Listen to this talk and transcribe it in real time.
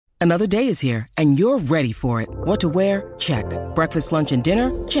Another day is here, and you're ready for it. What to wear? Check. Breakfast, lunch, and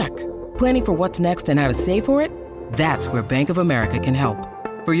dinner? Check. Planning for what's next and how to save for it? That's where Bank of America can help.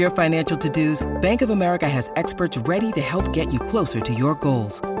 For your financial to-dos, Bank of America has experts ready to help get you closer to your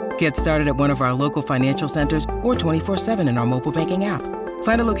goals. Get started at one of our local financial centers or 24/7 in our mobile banking app.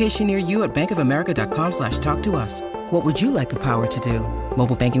 Find a location near you at bankofamerica.com/talktous. What would you like the power to do?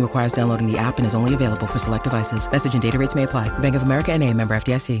 Mobile banking requires downloading the app and is only available for select devices. Message and data rates may apply. Bank of America N.A., member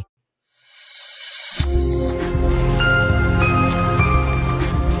FDIC.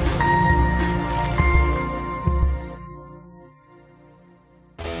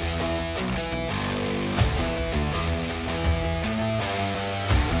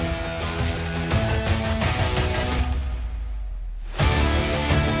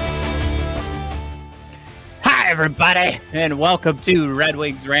 Everybody, and welcome to Red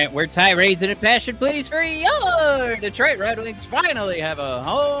Wings Rant, where tirades and impassioned pleas for your Detroit Red Wings finally have a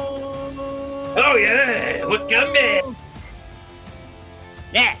home. Oh yeah, we're coming.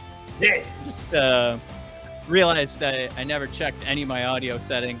 Yeah. Yeah. Just realized I never checked any of my audio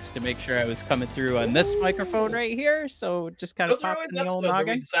settings to make sure I was coming through on this microphone right here, so just kind of Those are popped always in the old episodes where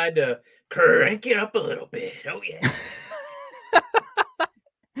we noggin. decide to crank it up a little bit. Oh yeah.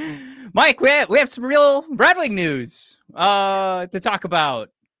 Mike, we have some real Red Wing news to talk about.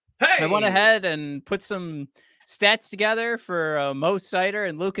 Hey, I went ahead and put some stats together for Mo Seider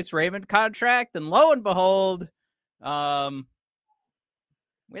and Lucas Raymond contract, and lo and behold, we had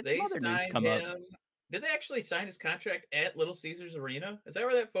they some other news signed come up. him. Did they actually sign his contract at Little Caesars Arena? Is that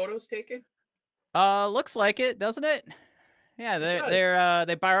where that photo's taken? Looks like it, doesn't it? Yeah,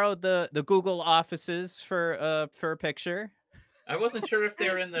 they borrowed the Google offices for a picture. I wasn't sure if they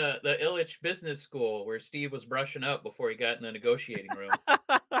were in the Illich Business School where Steve was brushing up before he got in the negotiating room.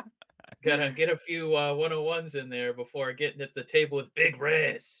 Gotta get a few 101s in there before getting at the table with Big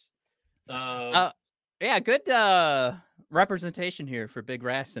Ras. Yeah, good representation here for Big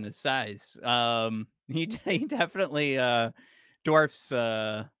Ras and his size. He definitely dwarfs.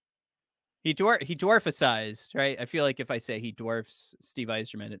 He dwarfisized, right? I feel like if I say he dwarfs Steve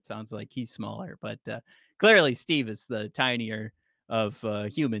Yzerman, it sounds like he's smaller, but clearly Steve is the tinier of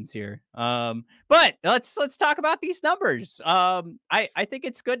humans here. But let's talk about these numbers. I think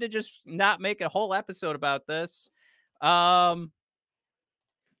it's good to just not make a whole episode about this, because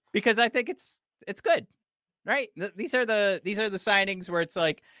I think it's good, right? These are the signings where it's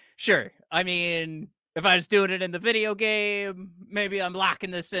like, sure. I mean, if I was doing it in the video game, maybe I'm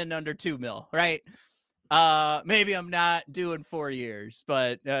locking this in under $2 million, right? Maybe I'm not doing 4 years,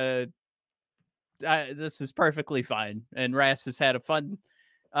 but this is perfectly fine. And Ras has had a fun.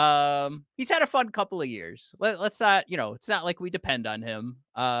 He's had a fun couple of years. Let's not, it's not like we depend on him.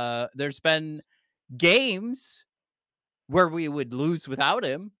 There's been games where we would lose without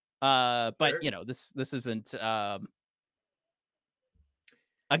him. But Sure. this isn't a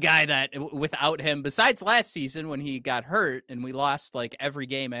guy that without him, besides last season when he got hurt and we lost like every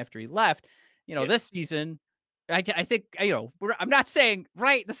game after he left, this season, I think, I'm not saying,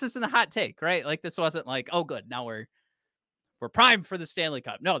 right, this isn't a hot take, right? Like this wasn't like, oh, good, now we're primed for the Stanley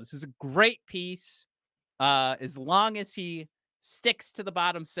Cup. No, this is a great piece. As long as he sticks to the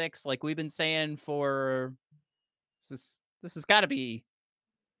bottom six, like we've been saying for this has got to be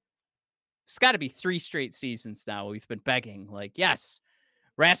 3 straight seasons now. We've been begging, like, yes,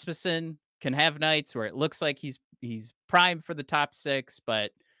 Rasmussen can have nights where it looks like he's primed for the top 6,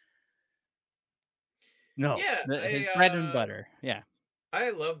 but no, Yeah, his bread and butter. Yeah. I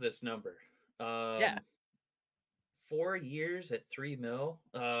love this number. Yeah. 4 years at $3 million.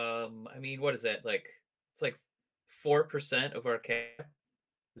 I mean, what is that? Like, it's like 4% of our cap.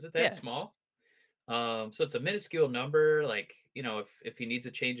 Is it that Yeah. small? So it's a minuscule number. Like, if he needs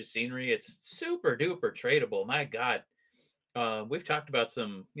a change of scenery, it's super duper tradable. My God. We've talked about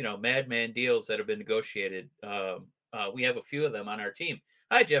some, madman deals that have been negotiated. We have a few of them on our team.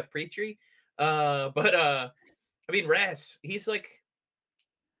 Hi, Jeff Petrie. I mean, Ras, he's like,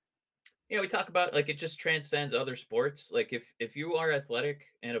 we talk about like it just transcends other sports. Like if you are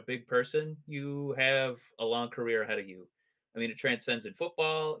athletic and a big person, you have a long career ahead of you. I mean, it transcends in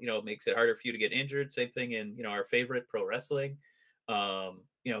football. It makes it harder for you to get injured. Same thing in our favorite pro wrestling.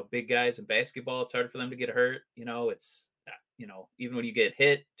 Big guys in basketball, it's harder for them to get hurt. It's even when you get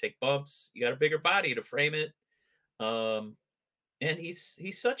hit, take bumps, you got a bigger body to frame it. And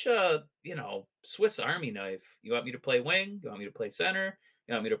he's such a Swiss Army knife. You want me to play wing? You want me to play center?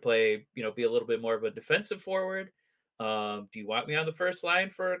 You want me to play be a little bit more of a defensive forward? Do you want me on the first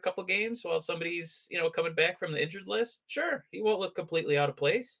line for a couple games while somebody's coming back from the injured list? Sure, he won't look completely out of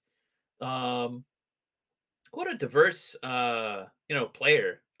place. What a diverse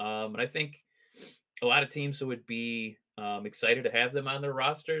player. And I think a lot of teams would be excited to have them on their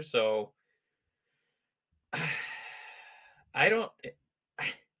roster. So I don't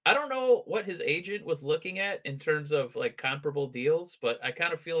I don't know what his agent was looking at in terms of like comparable deals, but I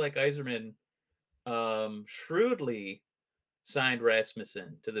kind of feel like Iserman shrewdly signed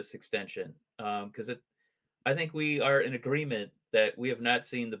Rasmussen to this extension because I think we are in agreement that we have not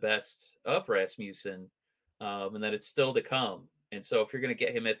seen the best of Rasmussen and that it's still to come. And so if you're going to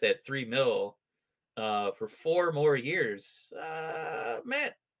get him at that 3 mil for 4 more years,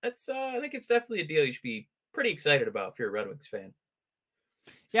 man, that's I think it's definitely a deal you should be pretty excited about if you're a Red Wings fan.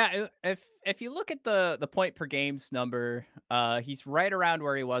 Yeah, if you look at the point per games number, he's right around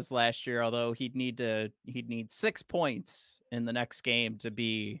where he was last year. Although he'd need 6 points in the next game to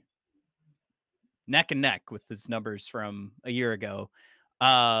be neck and neck with his numbers from a year ago.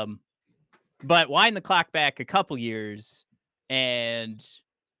 Um, but wind the clock back a couple years, and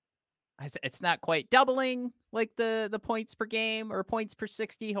it's not quite doubling like the points per game or points per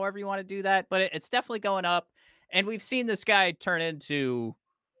 60, however you want to do that, but it's definitely going up. And we've seen this guy turn into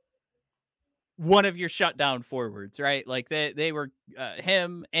one of your shutdown forwards, right? Like they were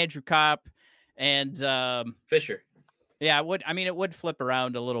him, Andrew Kopp, and Fisher. yeah, it would flip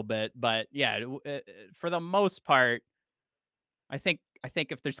around a little bit, but yeah, for the most part, I think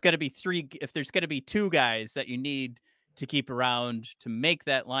if there's going to be if there's going to be two guys that you need to keep around to make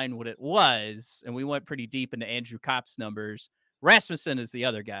that line what it was, and we went pretty deep into Andrew Kopp's numbers, Rasmussen is the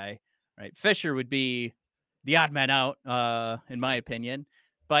other guy, right? Fisher would be the odd man out, in my opinion.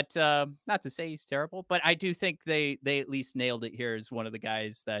 But not to say he's terrible, but I do think they at least nailed it here as one of the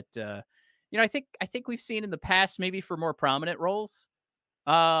guys that I think we've seen in the past, maybe for more prominent roles.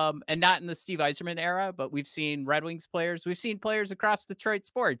 And not in the Steve Yzerman era, but we've seen Red Wings players. We've seen players across Detroit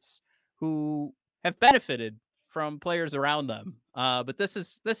sports who have benefited from players around them. But this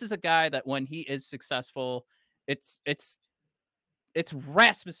is a guy that when he is successful, it's it's it's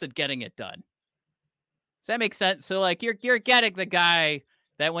Rasmussen getting it done. Does that make sense? So like you're getting the guy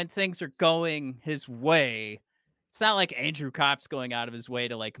that when things are going his way, it's not like Andrew Kopp's going out of his way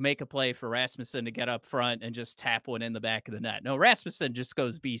to like make a play for Rasmussen to get up front and just tap one in the back of the net. No, Rasmussen just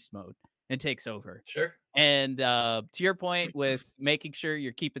goes beast mode and takes over. Sure. And to your point with making sure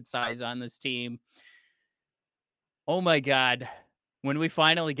you're keeping size on this team, oh my God, when we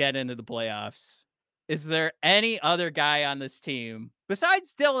finally get into the playoffs, is there any other guy on this team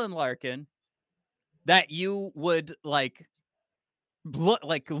besides Dylan Larkin that you would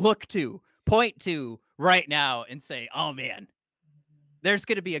look to, point to right now and say, "Oh man, there's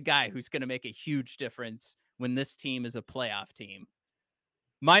going to be a guy who's going to make a huge difference when this team is a playoff team."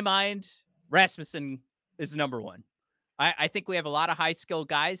 My mind, Rasmussen is number one. I think we have a lot of high skill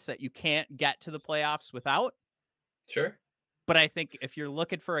guys that you can't get to the playoffs without. Sure. But I think if you're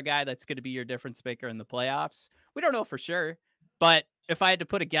looking for a guy that's going to be your difference maker in the playoffs, we don't know for sure. But if I had to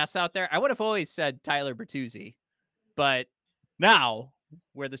put a guess out there, I would have always said Tyler Bertuzzi. But now,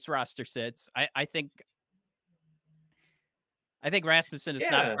 where this roster sits, I think Rasmussen is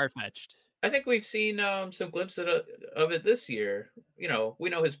not Yeah. far fetched. I think we've seen some glimpses of it this year. We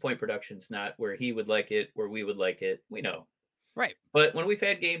know his point production's not where he would like it, where we would like it. We know. Right. But when we've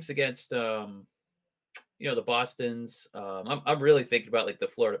had games against the Bostons, I'm really thinking about like the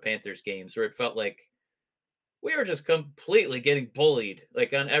Florida Panthers games where it felt like we were just completely getting bullied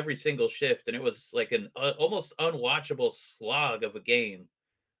like on every single shift, and it was like an almost unwatchable slog of a game.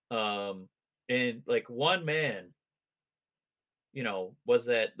 Um, and like one man, was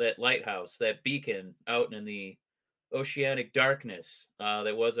that lighthouse, that beacon out in the oceanic darkness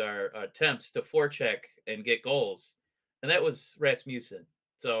that was our attempts to forecheck and get goals, and that was Rasmussen.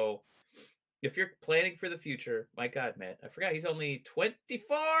 So if you're planning for the future, my God, Matt, I forgot he's only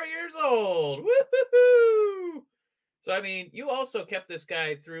 24 years old. Woo-hoo-hoo! So I mean, you also kept this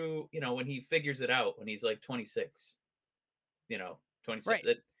guy through, when he figures it out when he's like 26, 27.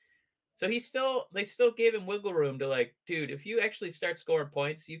 Right. So they still gave him wiggle room to like, dude, if you actually start scoring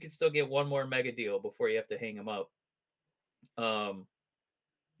points, you can still get one more mega deal before you have to hang him up.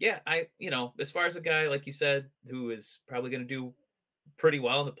 Yeah, as far as a guy like you said who is probably going to do pretty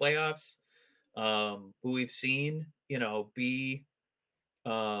well in the playoffs, who we've seen, be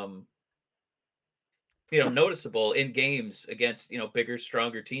um, noticeable in games against, bigger,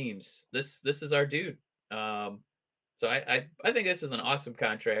 stronger teams. This is our dude. So I think this is an awesome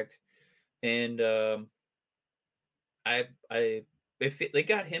contract. And I if they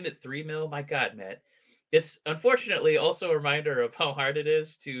got him at 3 mil, my God, Matt. It's unfortunately also a reminder of how hard it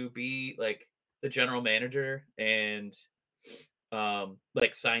is to be like the general manager and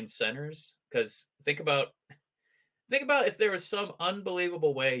like sign centers. Because Think about if there was some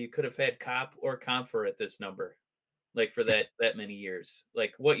unbelievable way you could have had Cop or Comfer at this number, like for that many years,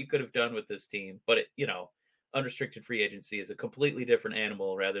 like what you could have done with this team. But unrestricted free agency is a completely different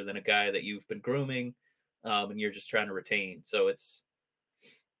animal rather than a guy that you've been grooming, and you're just trying to retain. So this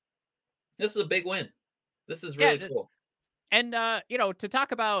is a big win. This is Yeah, really cool. and to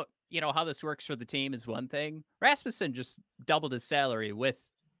talk about how this works for the team is one thing. Rasmussen just doubled his salary with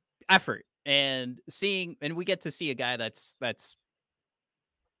effort and we get to see a guy that's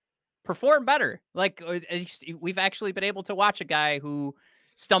perform better. Like we've actually been able to watch a guy who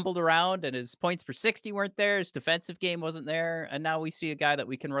stumbled around and his points per 60 weren't there, his defensive game wasn't there, and now we see a guy that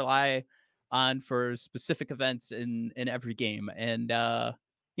we can rely on for specific events in every game. And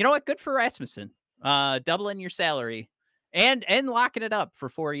you know what? Good for Rasmussen. Doubling your salary and locking it up for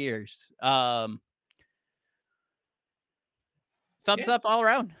 4 years. Thumbs Yeah. up all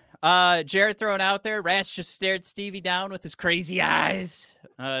around. Jared throwing out there. Ras just stared Stevie down with his crazy eyes.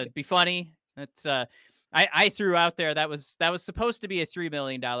 It'd be funny. That's I threw out there that was supposed to be a $3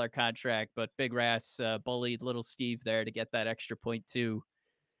 million contract, but Big Ras bullied little Steve there to get that extra point two.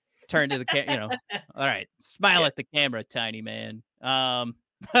 Turn to the all right, smile Yeah. at the camera, tiny man.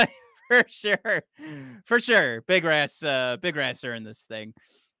 But for sure, Big Ras earned this thing.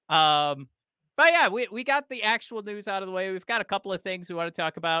 But yeah, we got the actual news out of the way. We've got a couple of things we want to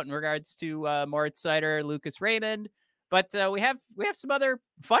talk about in regards to Moritz Seider, Lucas Raymond, but we have some other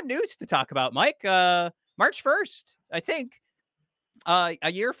fun news to talk about. Mike, March 1st, I think,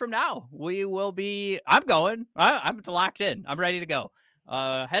 a year from now, we will be. I'm going. I'm locked in. I'm ready to go.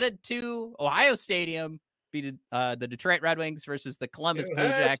 Headed to Ohio Stadium, be the Detroit Red Wings versus the Columbus Blue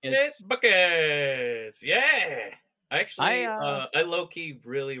Ohio State Jackets. Buckets. Yeah. Actually, I I low key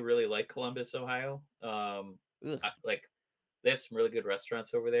really, really like Columbus, Ohio. ugh, Like they have some really good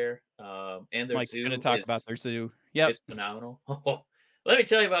restaurants over there. And their Mike's going to zoo talk about their zoo. Yep. is phenomenal. Let me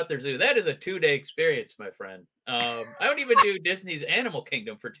tell you about their zoo. That is a 2-day experience, my friend. I would even do Disney's Animal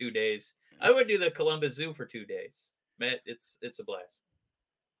Kingdom for 2 days. I would do the Columbus Zoo for 2 days. Man, it's a blast.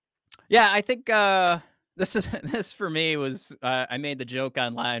 Yeah, I think this for me was I made the joke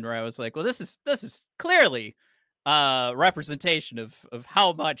online where I was like, well, this is clearly representation of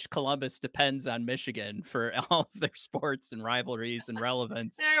how much Columbus depends on Michigan for all of their sports and rivalries and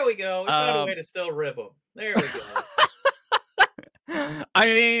relevance. There we go. We found a way to still rib them. There we go. I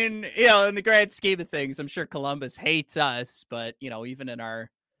mean, in the grand scheme of things, I'm sure Columbus hates us, but even in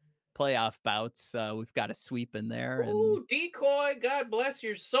our playoff bouts, we've got a sweep in there. Ooh, Decoy, God bless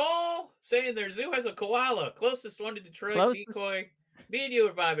your soul. Saying their zoo has a koala. Closest one to Detroit, Closest. Decoy. Me and you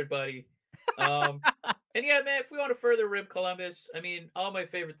are vibing, buddy. And yeah, man, if we want to further rib Columbus, I mean, all my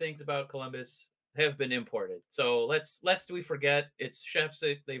favorite things about Columbus have been imported. So lest we forget, it's chefs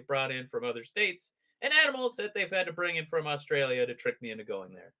that they've brought in from other states and animals that they've had to bring in from Australia to trick me into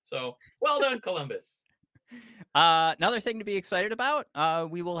going there. So well done, Columbus. Another thing to be excited about,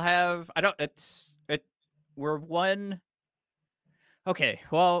 we will have, we're one. Okay,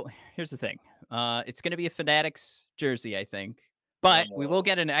 well, here's the thing. It's going to be a Fanatics jersey, I think, but we will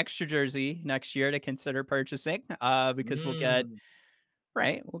get an extra jersey next year to consider purchasing, because we'll get,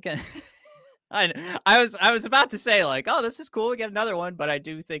 I was about to say like, oh, this is cool. We get another one, but I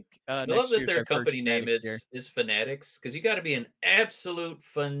do think I love that their company name year. is Fanatics, because you got to be an absolute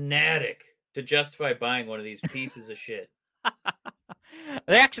fanatic to justify buying one of these pieces of shit.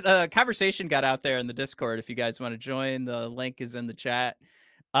 The conversation got out there in the Discord. If you guys want to join, the link is in the chat.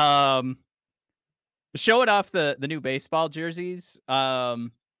 Showing off the new baseball jerseys. I've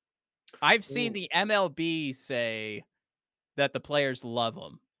seen the MLB say that the players love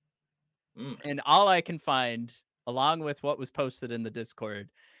them. And all I can find, along with what was posted in the Discord,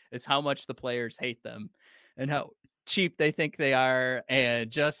 is how much the players hate them and how cheap they think they are.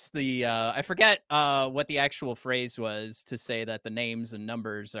 And just the, I forget what the actual phrase was to say that the names and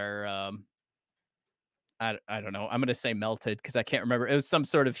numbers are, I don't know. I'm going to say melted because I can't remember. It was some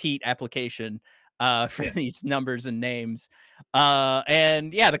sort of heat application for these numbers and names.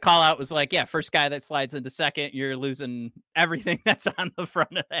 And yeah, the call out was like, yeah, first guy that slides into second, you're losing everything that's on the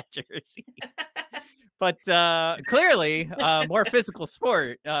front of that jersey. But clearly, more physical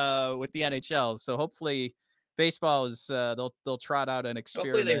sport with the NHL. So hopefully, baseball is they'll trot out an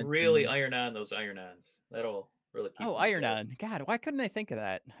experiment. Hopefully, they really iron on those iron-ons. That'll really keep. Oh, iron on! God, why couldn't I think of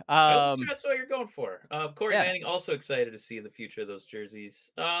that? That's what you're going for. Corey Yeah. Manning also excited to see the future of those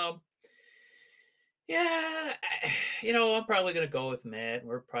jerseys. Yeah, I'm probably gonna go with Matt.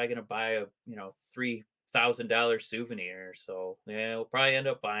 We're probably gonna buy a $3,000 souvenir. So yeah, we'll probably end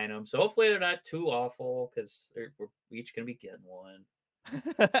up buying them. So hopefully they're not too awful because we're each gonna be getting one.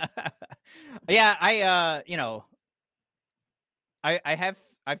 Yeah,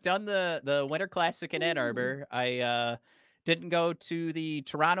 I've done the Winter Classic in Ann Ooh. Arbor. I didn't go to the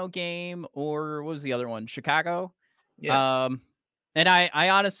Toronto game, or what was the other one? Chicago. Yeah. Um, and I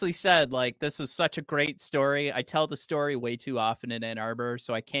honestly said, like, this was such a great story. I tell the story way too often in Ann Arbor,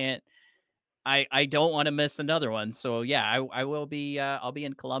 so I can't. I don't want to miss another one. So yeah, I will be. I'll be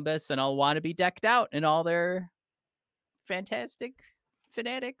in Columbus, and I'll want to be decked out in all their fantastic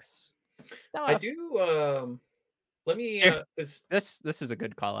fanatics I stuff. do, let me, Jer- 'cause this is a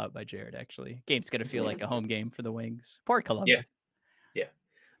good call out by Jared. Actually, game's gonna feel like a home game for the Wings. Poor yeah, Columbus. yeah.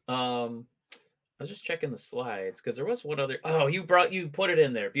 I was just checking the slides because there was one other. Oh, you put it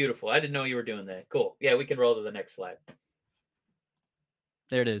in there. Beautiful. I didn't know you were doing that. Cool. Yeah, we can roll to the next slide.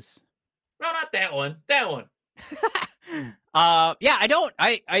 There it is. No, not that one. That one. Yeah, I don't.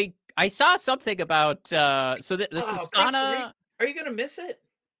 I saw something about. So this Oh, is Crimson, Sana. are you gonna miss it?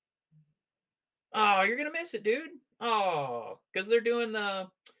 Oh, you're gonna miss it, dude. Oh, because they're doing the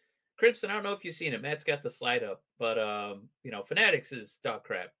Crimson. I don't know if you've seen it. Matt's got the slide up, but Fanatics is dog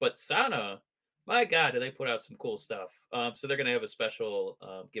crap. But Sana, my God, do they put out some cool stuff? So they're gonna have a special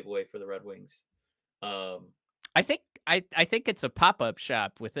giveaway for the Red Wings. Um, I think it's a pop up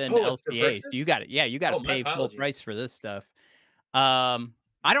shop within oh, it's for LCA. So you purchase. got it. Yeah, you got to Oh, my pay full apologies. price for this stuff.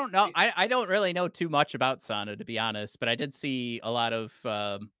 I don't know. Y- I don't really know too much about Sana, to be honest, but I did see a lot of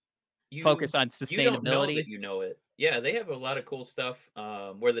You focus on you don't know that sustainability. you know it. Yeah, they have a lot of cool stuff.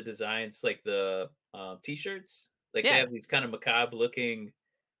 Where the designs, like the t-shirts, like they Yeah, have these kind of macabre looking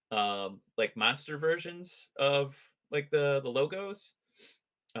like monster versions of like the logos.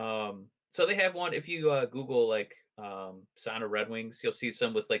 So they have one if you Google like Sauna Red Wings, you'll see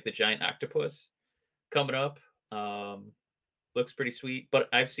some with like the giant octopus coming up. Um, looks pretty sweet, but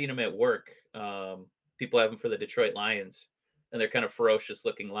I've seen them at work. People have them for the Detroit Lions, and they're kind of ferocious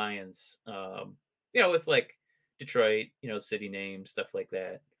looking lions. With like Detroit, city names, stuff like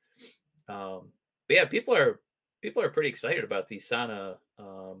that. But yeah, people are pretty excited about these sauna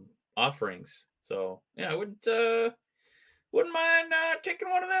offerings. So yeah, I wouldn't mind taking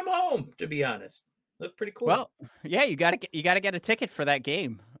one of them home. To be honest, look pretty cool. well, yeah, you gotta get a ticket for that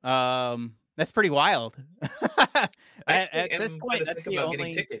game. That's pretty wild. I actually At this am point, gonna that's think the about getting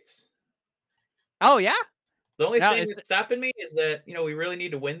only. tickets. Oh yeah, The only no, thing is that's stopping me is that, we really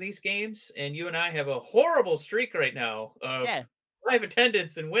need to win these games, and you and I have a horrible streak right now of yeah, live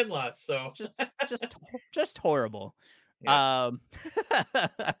attendance and win-loss, so just horrible. yeah. Um,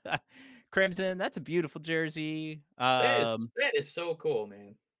 Crimson, that's a beautiful jersey. That is so cool,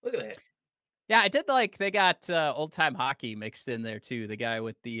 man. Look at that. Yeah, I did like they got old time hockey mixed in there too. The guy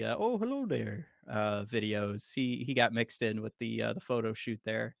with the oh hello there videos. He got mixed in with the photo shoot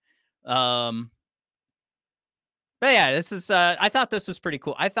there. Um, but yeah, this is I thought this was pretty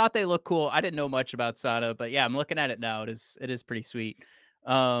cool. I thought they looked cool. I didn't know much about Sada, but yeah, I'm looking at it now. It is pretty sweet.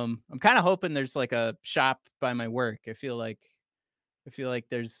 I'm kind of hoping there's like a shop by my work. I feel like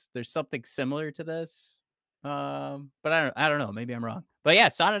there's something similar to this. But I don't know. Maybe I'm wrong. But yeah,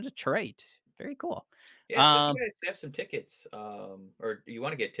 Sana Detroit. Very cool. Yeah, so if you Um, guys have some tickets, or you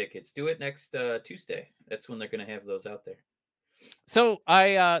wanna get tickets, do it next, Tuesday. That's when they're gonna have those out there. so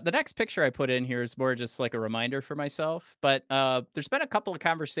I the next picture I put in here is more just like a reminder for myself. But there's been a couple of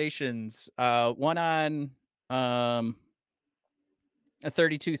conversations. One on um a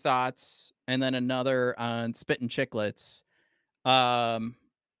 32 thoughts, and then another on spit and chicklets. Um,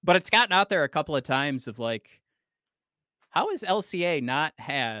 but it's gotten out there a couple of times of like, how has LCA not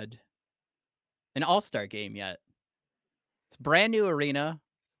had an all-star game yet? It's a brand new arena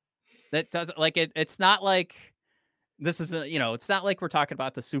that doesn't like it's not like this isn't, it's not like we're talking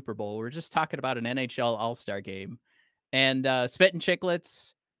about the Super Bowl. We're just talking about an NHL all-star game. And Spit and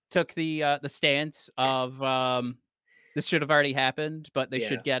Chicklets took the stance of this should have already happened, but they Yeah.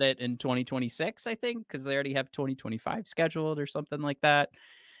 should get it in 2026, I think, because they already have 2025 scheduled or something like that.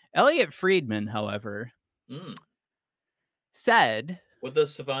 Elliot Friedman, however, Mm. said What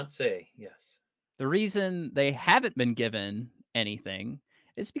does Savant say? Yes. the reason they haven't been given anything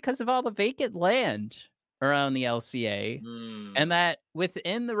is because of all the vacant land around the LCA, and Mm. that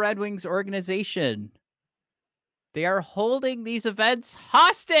within the Red Wings organization, they are holding these events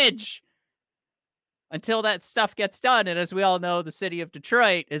hostage until that stuff gets done. And as we all know, the city of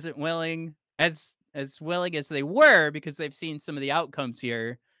Detroit isn't willing as willing as they were because they've seen some of the outcomes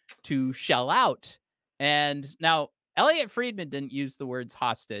here to shell out. And now Elliot Friedman didn't use the words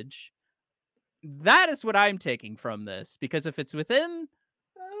hostage. That is what I'm taking from this, because if it's within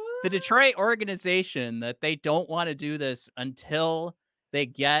the Detroit organization that they don't want to do this until they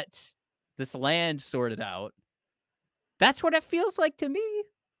get this land sorted out, that's what it feels like to me.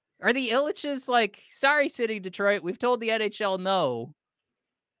 Are the Illiches like, sorry, City Detroit, we've told the NHL no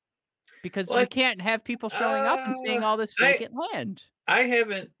because Well, we can't have people showing up and seeing all this I vacant land. I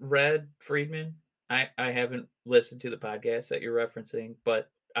haven't read Friedman. I haven't listened to the podcast that you're referencing, but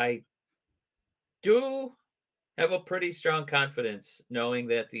I do have a pretty strong confidence knowing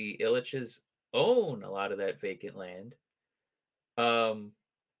that the Illiches own a lot of that vacant land. Um,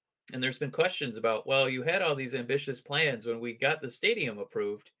 and there's been questions about, well, you had all these ambitious plans when we got the stadium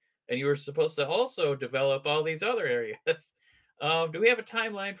approved, and you were supposed to also develop all these other areas. Do we have a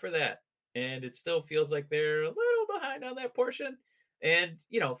timeline for that? And it still feels like they're a little behind on that portion. And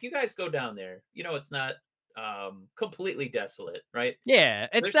if you guys go down there, it's not completely desolate, right? Yeah,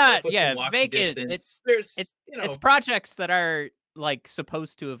 it's There's stuff not, within yeah, walking vacant. distance. It There's, it's projects that are, like,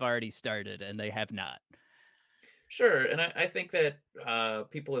 supposed to have already started, and they have not. sure, and I think that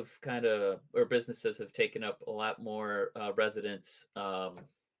people have kind of, or businesses have taken up a lot more residents. Was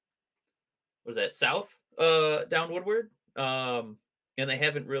that south down Woodward? And they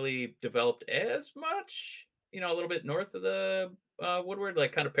haven't really developed as much. A little bit north of the Woodward,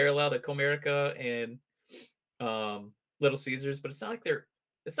 like kind of parallel to Comerica and Little Caesars. But it's not like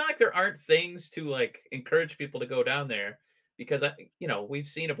there aren't things to like encourage people to go down there because we've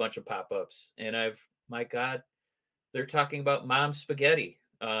seen a bunch of pop ups, and my God, they're talking about mom spaghetti.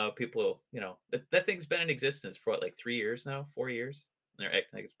 People, that thing's been in existence for what, like 3 years now, 4 years. And they're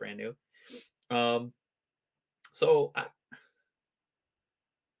acting like it's brand new. Um, so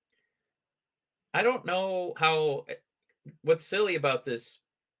I don't know how. What's silly about this,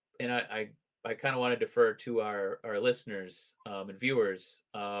 and I kind of want to defer to our listeners and viewers.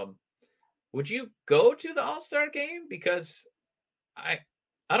 Would you go to the All Star game? Because I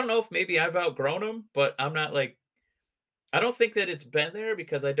I don't know if maybe I've outgrown them, but I'm not like I don't think that it's been there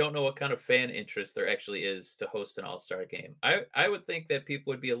because I don't know what kind of fan interest there actually is to host an all-star game. I would think that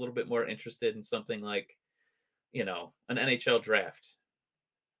people would be a little bit more interested in something like, an NHL draft.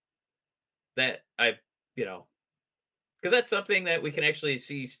 That I, you know, because that's something that we can actually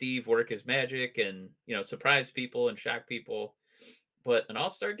see Steve work his magic and, surprise people and shock people. But an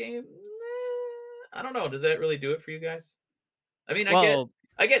all-star game, I don't know. Does that really do it for you guys? I mean, Well,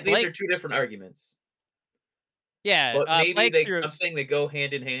 I get these are Blake two different arguments. yeah, But maybe Blake threw I'm saying they go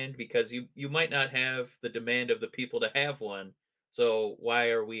hand in hand because you might not have the demand of the people to have one. So why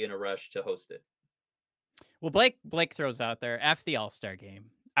are we in a rush to host it? well, Blake throws out there, F the All-Star game.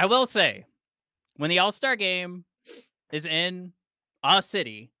 I will say, when the All-Star game is in a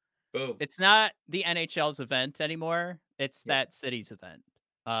city, Boom. it's not the NHL's event anymore. It's Yeah. that city's event.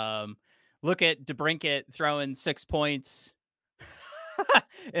 Um, Look at DeBrincat throwing 6 points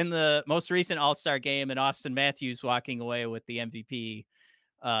in the most recent All-Star game, and Austin Matthews walking away with the MVP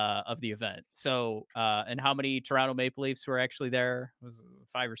of the event. So, and how many Toronto Maple Leafs were actually there? It was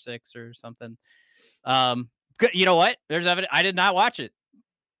 5 or 6 or something. You know what? There's evidence. I did not watch it.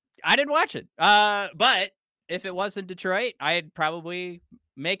 I didn't watch it. But if it was in Detroit, I'd probably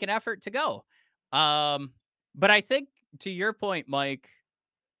make an effort to go. But I think to your point, Mike,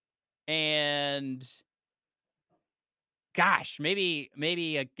 and gosh, maybe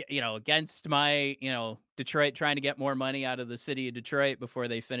against my Detroit trying to get more money out of the city of Detroit before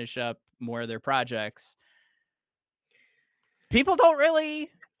they finish up more of their projects. People don't really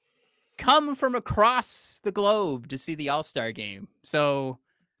come from across the globe to see the All-Star game. So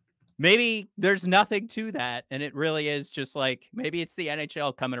maybe there's nothing to that, and it really is just like maybe it's the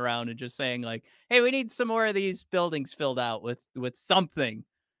NHL coming around and just saying like, "Hey, we need some more of these buildings filled out with something.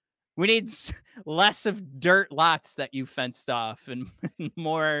 We need less of dirt lots that you fenced off and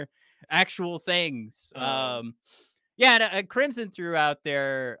more actual things." Um, Yeah, and, Crimson threw out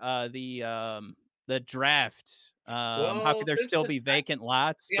there the draft. How could well, there still be vacant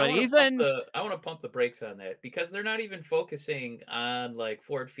lots? yeah, But even I want to pump the brakes on that because they're not even focusing on like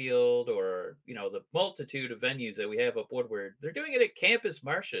Ford Field or the multitude of venues that we have up Woodward. They're doing it at Campus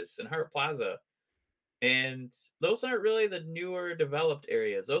Martius and Hart Plaza. And those aren't really the newer developed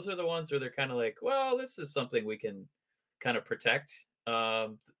areas. Those are the ones where they're kind of like, well, this is something we can kind of protect.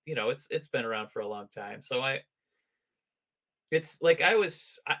 It's been around for a long time. So it's like I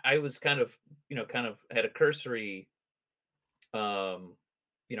was kind of kind of had a cursory um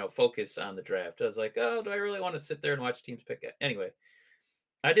focus on the draft. I was like, oh, do I really want to sit there and watch teams pick it? Anyway,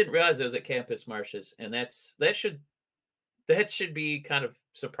 I didn't realize it was at Campus Martius, and that should be kind of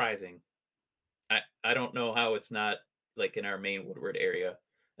surprising. I don't know how it's not like in our main Woodward area.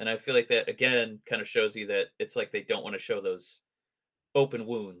 And I feel like that again kind of shows you that it's like they don't want to show those open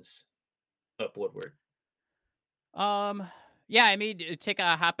wounds up Woodward. um yeah, I mean, take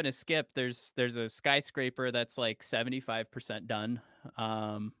a hop and a skip. There's a skyscraper that's like 75% done.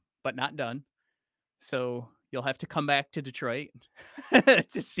 but not done. So you'll have to come back to Detroit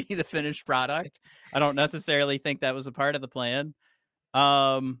to see the finished product. I don't necessarily think that was a part of the plan.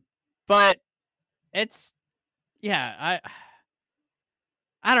 But it's I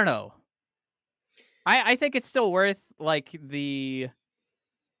don't know. I think it's still worth like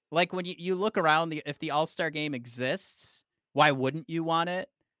when you look around if the All-Star game exists, why wouldn't you want it?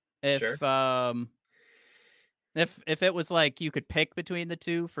 Sure. If it was like you could pick between the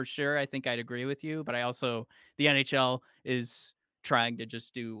two, for sure, I think I'd agree with you. But the NHL is trying to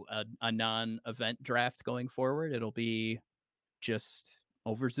just do a non-event draft going forward. It'll be just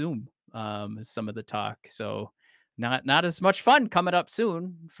over Zoom, is some of the talk. So not as much fun coming up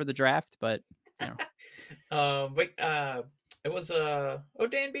soon for the draft, but you know. It was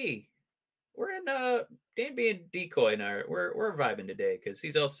Dan B. We're in Dan B and Decoy and we're vibing today because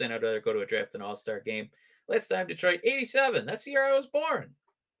he's also saying I'd rather go to a draft than All-Star game. Last time Detroit 87. That's the year I was born.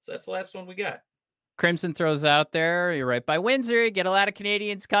 So that's the last one we got. Crimson throws out there. You're right by Windsor. You get a lot of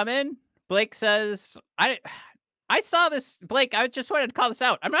Canadians coming. Blake says, I saw this. Blake, I just wanted to call this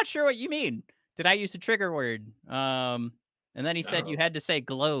out. I'm not sure what you mean. Did I use a trigger word? And then he said you had to say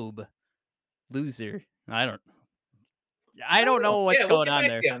globe. Loser. I don't know what's going on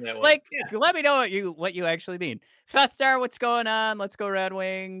there. On that one. Like, let me know what you actually mean. Fetstar, what's going on? Let's go Red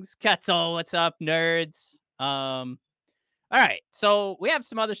Wings. Ketzel, what's up, nerds? All right, so we have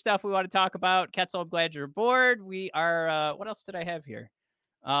some other stuff we want to talk about. Ketzel, I'm glad you're aboard. We are. What else did I have here?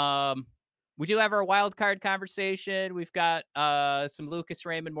 We do have our wild card conversation. We've got some Lucas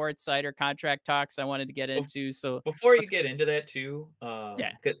Raymond, more Seider contract talks I wanted to get into. So before you get into that too,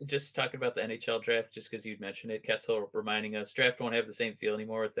 yeah, just talking about the NHL draft, just because you'd mentioned it, Ketzel reminding us draft won't have the same feel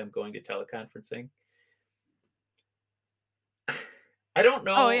anymore with them going to teleconferencing. I don't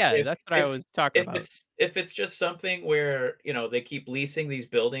know. Oh yeah, that's what I was talking about. If it's just something where they keep leasing these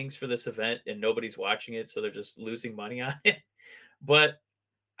buildings for this event and nobody's watching it, so they're just losing money on it. But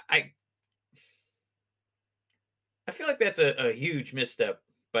I feel like that's a huge misstep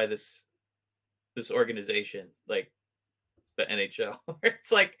by this organization, like the NHL.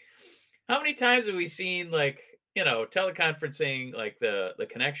 It's like, how many times have we seen teleconferencing, like the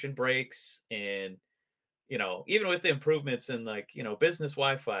connection breaks and even with the improvements in business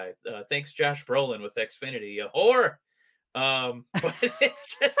Wi-Fi, thanks Josh Brolin with Xfinity, but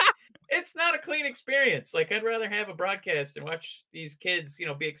it's not a clean experience. Like, I'd rather have a broadcast and watch these kids,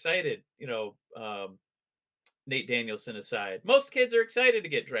 be excited, Nate Danielson aside. Most kids are excited to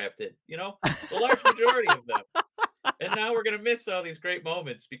get drafted, the large majority of them. And now we're going to miss all these great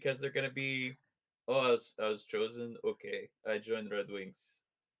moments because they're going to be, I was chosen. Okay, I joined the Red Wings.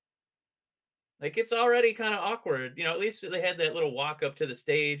 Like, it's already kind of awkward. At least they had that little walk up to the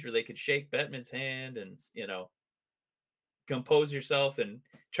stage where they could shake Bettman's hand and, compose yourself and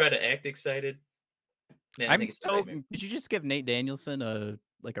try to act excited. Man, did you just give Nate Danielson a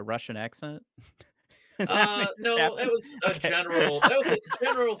Russian accent? No, that was a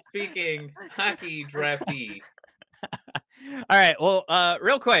general speaking hockey draftee. All right. Well,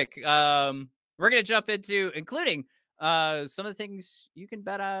 real quick, we're going to jump into including some of the things you can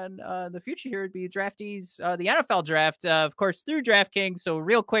bet on the future here would be draftees, the NFL draft, of course, through DraftKings. So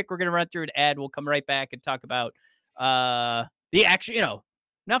real quick, we're going to run through an ad. We'll come right back and talk about the action, enough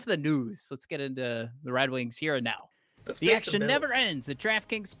of the news. Let's get into the Red Wings here and now. The action never ends at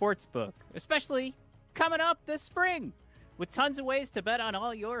DraftKings Sportsbook, especially coming up this spring. With tons of ways to bet on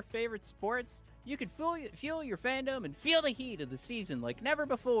all your favorite sports, you can fuel your fandom and feel the heat of the season like never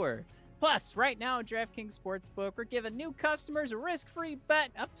before. Plus, right now at DraftKings Sportsbook, we're giving new customers a risk-free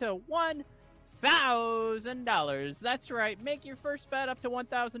bet up to $1,000. That's right, make your first bet up to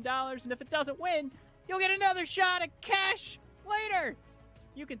 $1,000, and if it doesn't win, you'll get another shot at cash later.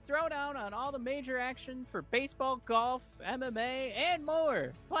 You can throw down on all the major action for baseball, golf, MMA, and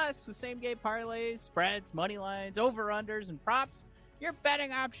more. Plus, with same-game parlays, spreads, money lines, over-unders, and props, your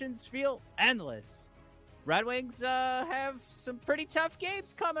betting options feel endless. Red Wings have some pretty tough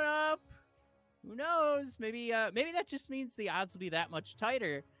games coming up. Who knows? Maybe that just means the odds will be that much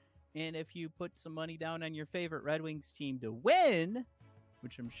tighter. And if you put some money down on your favorite Red Wings team to win,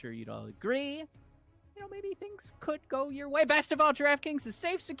 which I'm sure you'd all agree, maybe things could go your way. Best of all, DraftKings is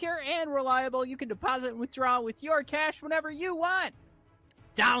safe, secure, and reliable. You can deposit and withdraw with your cash whenever you want.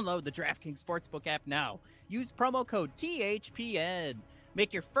 Download the DraftKings Sportsbook app now. Use promo code THPN.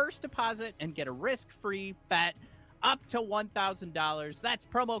 Make your first deposit and get a risk-free bet up to $1,000. That's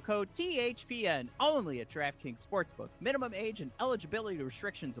promo code THPN only at DraftKings Sportsbook. Minimum age and eligibility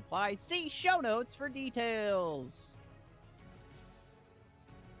restrictions apply. See show notes for details.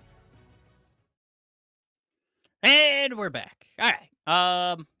 And we're back. All right.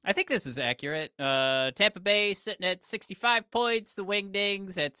 I think this is accurate. Tampa Bay sitting at 65 points, the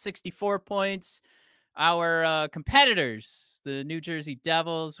Wingdings at 64 points. Our competitors, the New Jersey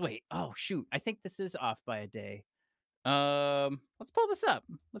Devils. Wait, oh shoot, I think this is off by a day. Let's pull this up.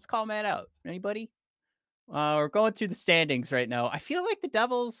 Let's call Matt out. Anybody? We're going through the standings right now. I feel like the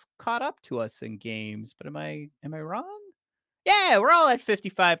Devils caught up to us in games, but am I wrong? Yeah, we're all at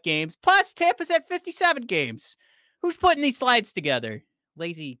 55 games. Plus Tampa's at 57 games. Who's putting these slides together?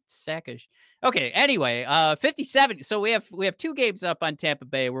 Lazy sackish. Okay, anyway, 57. So we have 2 games up on Tampa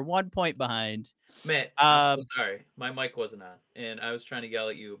Bay. We're 1 point behind. Matt, I'm so Um sorry. My mic wasn't on, and I was trying to yell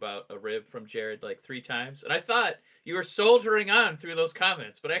at you about a rib from Jared like 3 times, and I thought you were soldiering on through those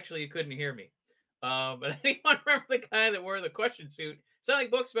comments, but actually you couldn't hear me. But anyone remember the guy that wore the question suit selling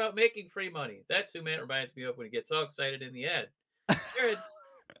books about making free money? That's who Matt reminds me of when he gets all excited in the ad. Jared,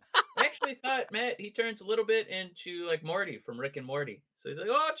 I actually thought Matt he turns a little bit into like Morty from Rick and Morty. So he's like,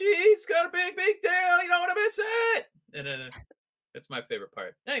 "Oh, geez, got a big deal. You don't want to miss it." And then that's my favorite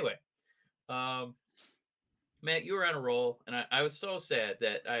part. Anyway, um, Matt, you were on a roll, and I was so sad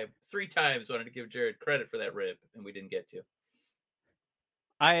that I 3 times wanted to give Jared credit for that rib, and we didn't get to.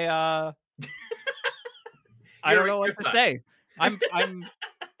 I I don't Your know what your to thoughts. say. I'm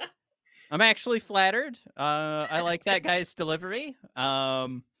actually flattered. I like that guy's delivery. I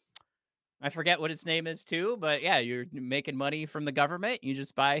forget what his name is too, but yeah, you're making money from the government. You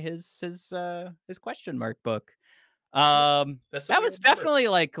just buy his question mark book. Yep, Um, that's what that we was had to work. definitely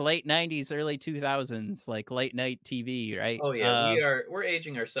like late 90s, early 2000s, like late night TV, right? Oh yeah, we're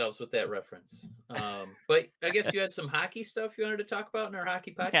aging ourselves with that reference. But I guess you had some hockey stuff you wanted to talk about in our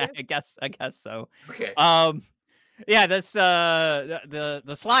hockey Yeah, podcast. I guess so. Okay. Um, yeah, this the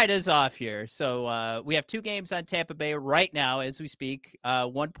slide is off here. So we have 2 games on Tampa Bay right now as we speak.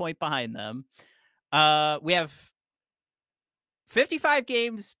 1 point behind them. We have 55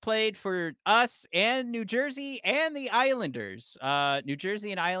 games played for us and New Jersey and the Islanders. New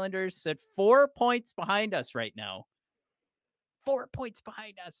Jersey and Islanders sit 4 points behind us right now. 4 points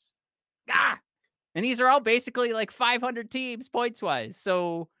behind us. Ah! And these are all basically like 500 teams points wise.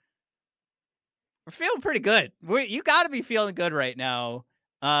 So we're feeling pretty good. You got to be feeling good right now.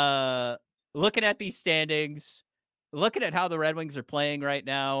 Uh, Looking at these standings, looking at how the Red Wings are playing right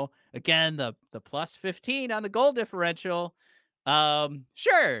now. Again, the plus 15 on the goal differential.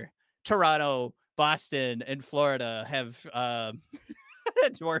 Sure, Toronto, Boston, and Florida have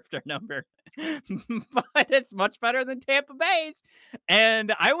dwarfed our number, but it's much better than Tampa Bay's.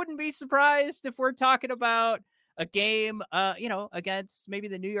 And I wouldn't be surprised if we're talking about a game, against maybe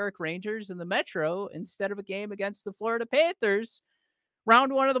the New York Rangers in the Metro instead of a game against the Florida Panthers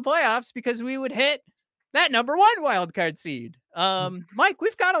round 1 of the playoffs, because we would hit that number 1 wild card seed. Mike,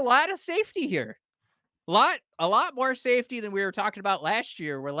 we've got a lot of safety here. A lot more safety than we were talking about last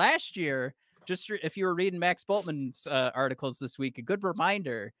year. Where last year, if you were reading Max Boltman's articles this week, a good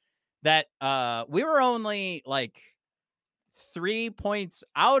reminder that we were only like 3 points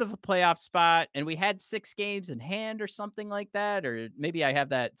out of a playoff spot, and we had 6 games in hand or something like that. Or maybe I have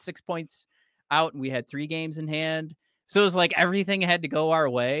that 6 points out and we had 3 games in hand. So it was like everything had to go our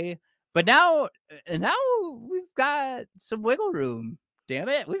way. But now we've got some wiggle room. Damn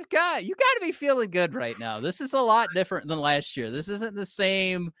it. You got to be feeling good right now. This is a lot different than last year. This isn't the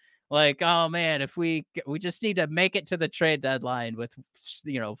same, like, oh man, if we just need to make it to the trade deadline with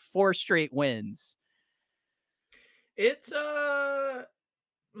 4 straight wins. It's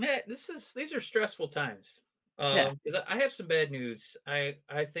Matt, these are stressful times. Yeah. Because I have some bad news. I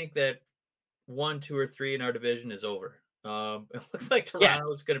think that 1, 2, or 3 in our division is over. It looks like Yeah.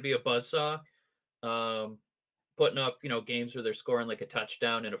 Toronto is going to be a buzzsaw, um, putting up games where they're scoring like a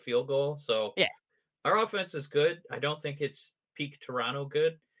touchdown and a field goal. So Yeah. our offense is good. I don't think it's peak Toronto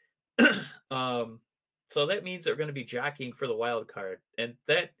good. um, so that means they're going to be jockeying for the wild card, and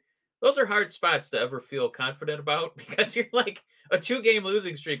those are hard spots to ever feel confident about because you're like a 2-game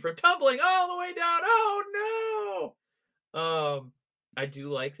losing streak from tumbling all the way down. Oh no! I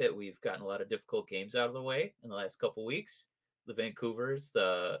do like that we've gotten a lot of difficult games out of the way in the last couple weeks. The Vancouvers,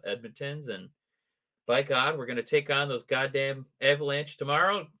 the Edmontons, and by God, we're going to take on those goddamn Avalanche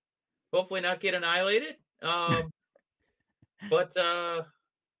tomorrow. Hopefully, not get annihilated. But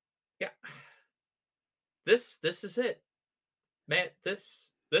yeah, this is it, man.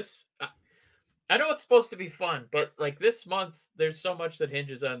 I know it's supposed to be fun, but like this month, there's so much that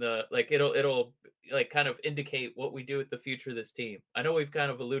hinges on the like it'll like kind of indicate what we do with the future of this team. I know we've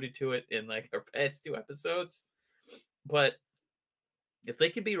kind of alluded to it in like our past 2 episodes, but if they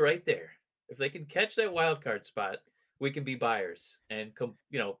can be right there, if they can catch that wild card spot, we can be buyers and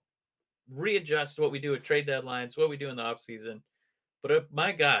readjust what we do at trade deadlines, what we do in the offseason. But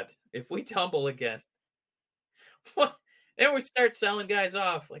my God, if we tumble again, what? And we start selling guys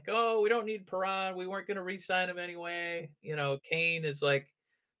off like, oh, we don't need Perron. We weren't going to re-sign him anyway. Kane is like,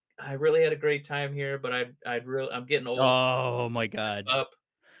 I really had a great time here, but I'm getting old Oh my God. up.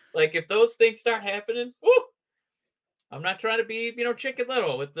 Like if those things start happening, woo, I'm not trying to be, Chicken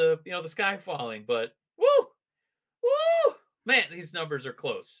Little with the sky falling, but woo, woo, man, these numbers are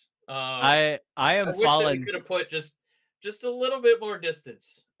close. I I am wish that we fallen. could have put just a little bit more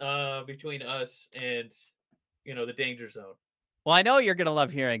distance between us and the danger zone. Well, I know you're gonna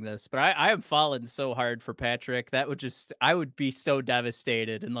love hearing this, but I am falling so hard for Patrick. That would just I would be so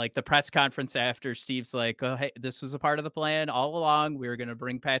devastated. And like the press conference after, Steve's like, "Oh, hey, this was a part of the plan all along. We were gonna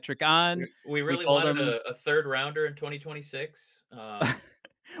bring Patrick on. We We really told wanted him." a third rounder in 2026.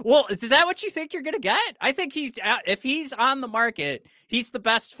 Well, is that what you think you're gonna get? I think if he's on the market, he's the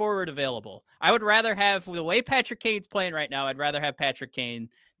best forward available. I would rather have the way Patrick Kane's playing right now. I'd rather have Patrick Kane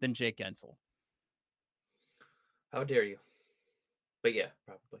than Jake Gensel. How dare you? But yeah,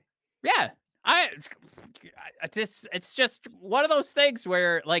 probably. Yeah, it's just one of those things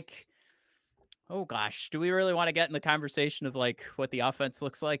where like, oh gosh, do we really want to get in the conversation of like what the offense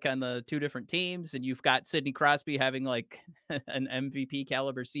looks like on the two different teams? And you've got Sidney Crosby having like an MVP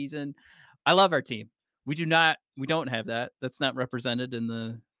caliber season. I love our team. We don't have that. That's not represented in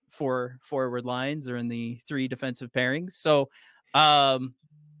the 4 forward lines or in the 3 defensive pairings. So, and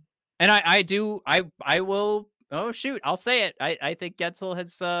I will. Oh shoot! I'll say it. I think Gensel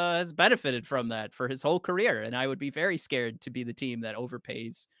has benefited from that for his whole career, and I would be very scared to be the team that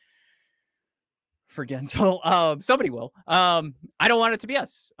overpays for Gensel. Somebody will. I don't want it to be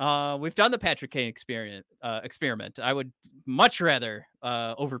us. We've done the Patrick Kane experiment. I would much rather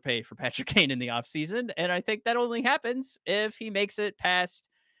overpay for Patrick Kane in the offseason, and I think that only happens if he makes it past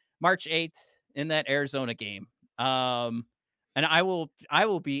March 8th in that Arizona game. And I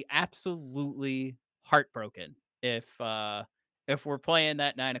will be absolutely heartbroken if we're playing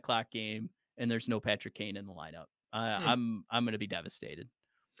that 9 o'clock game and there's no Patrick Kane in the lineup. I'm going to be devastated.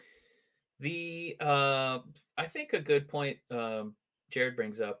 I think a good point Jared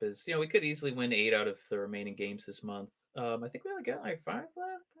brings up is we could easily win 8 out of the remaining games this month. I think we only got like 5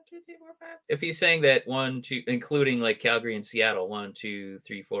 left. 1, 2, 3, 4, 5. If he's saying that 1, 2, including like Calgary and Seattle, 1, 2,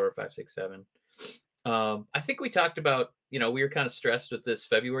 3, 4, 5, 6, 7. I think we talked about we were kind of stressed with this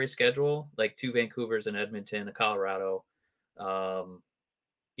February schedule, like 2 Vancouvers and Edmonton, a Colorado. Can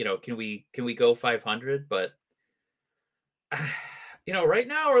we go 500? But right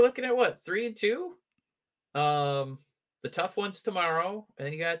now we're looking at what 3-2. The tough ones tomorrow, and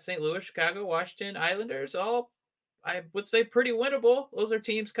then you got St. Louis, Chicago, Washington, Islanders. All I would say pretty winnable. Those are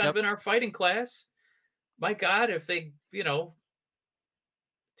teams kind of in our fighting class. My God, if they 2,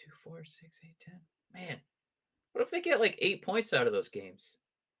 4, 6, 8, 10. Man, what if they get like 8 points out of those games?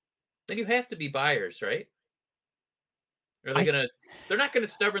 Then you have to be buyers, right? Are they they're not gonna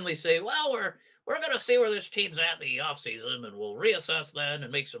stubbornly say, well, we're gonna see where this team's at in the offseason and we'll reassess then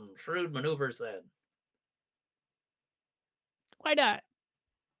and make some shrewd maneuvers then. Why not?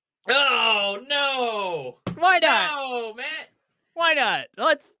 Oh no! Why not? No, Matt. Why not?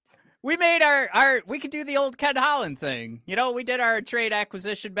 We made we could do the old Ken Holland thing. We did our trade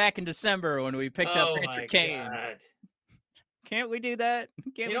acquisition back in December when we picked up Patrick Kane. God. Can't we do that?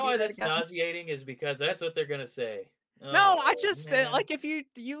 Can't we do why that that's again? nauseating is because that's what they're gonna say. No, I just man. like if you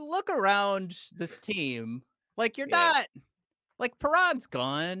look around this team, like you're Yeah. not like Perron's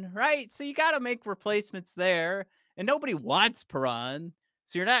gone, right? So you got to make replacements there, and nobody wants Perron,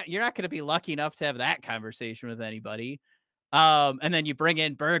 so you're not going to be lucky enough to have that conversation with anybody. And then you bring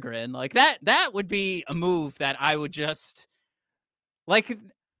in Bergeron, like that would be a move that I would just like.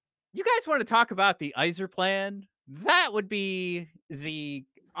 You guys want to talk about the Iser plan? That would be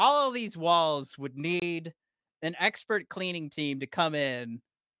all of these walls would need an expert cleaning team to come in,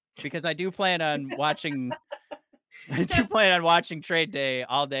 because I do plan on watching trade day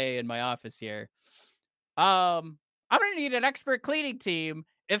all day in my office here. I'm going to need an expert cleaning team.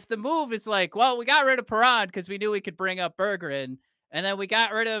 If the move is like, well, we got rid of Perron because we knew we could bring up Bergeron, and then we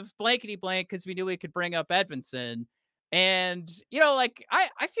got rid of blankety blank because we knew we could bring up Edvinsson. And, like,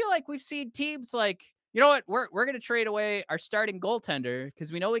 I feel like we've seen teams like, you know what, we're going to trade away our starting goaltender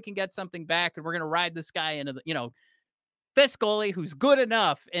because we know we can get something back, and we're going to ride this guy into the, this goalie who's good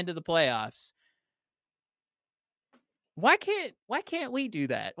enough into the playoffs. Why can't we do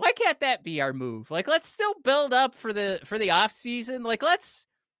that? Why can't that be our move? Like, let's still build up for the off season. Like, let's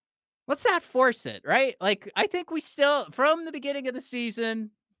not force it, right? Like, I think we still, from the beginning of the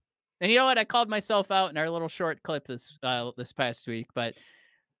season, and you know what? I called myself out in our little short clip this past week, but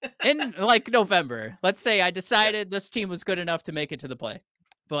in like November. Let's say I decided this team was good enough to make it to the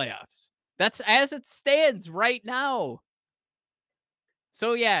playoffs. That's as it stands right now.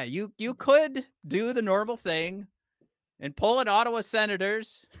 So yeah, you could do the normal thing and pull an Ottawa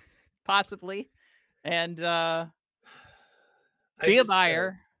Senators, possibly, and I be a just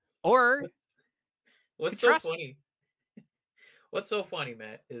buyer, or what's you what's could so trust. funny. What's so funny,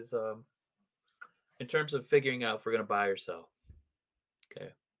 Matt, is in terms of figuring out if we're gonna buy or sell. Okay,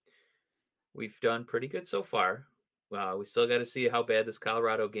 we've done pretty good so far. We still got to see how bad this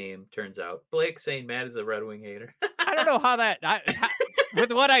Colorado game turns out. Blake saying Matt is a Red Wing hater. I don't know how that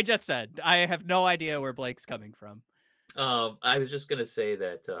with what I just said. I have no idea where Blake's coming from. I was just gonna say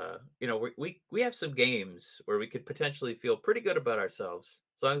that we have some games where we could potentially feel pretty good about ourselves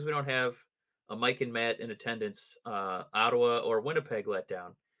as long as we don't have a Mike and Matt in attendance, Ottawa or Winnipeg let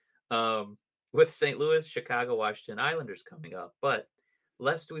down. With St. Louis, Chicago, Washington Islanders coming up, but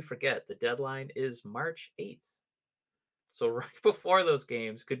lest we forget, the deadline is March 8th. So right before those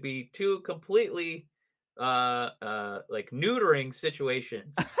games could be two completely like neutering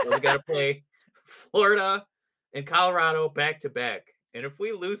situations where we got to play Florida and Colorado back to back. And if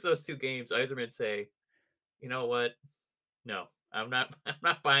we lose those two games, Eiserman say, "You know what? No, I'm not I'm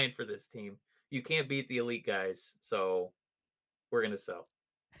not buying for this team. You can't beat the elite guys, so we're going to sell."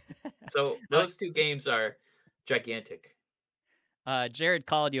 So Uh, those two games are gigantic. Jared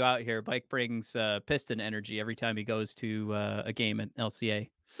called you out here. Mike brings piston energy every time he goes to a game at LCA.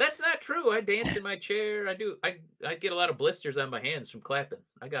 That's not true. I dance in my chair. I get a lot of blisters on my hands from clapping.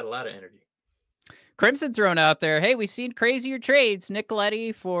 I got a lot of energy. Crimson thrown out there. Hey, we've seen crazier trades.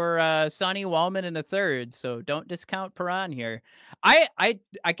 Nicoletti for Sonny Wallman in a third, so don't discount Perron here. I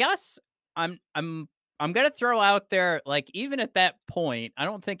guess I'm gonna throw out there, like, even at that point, I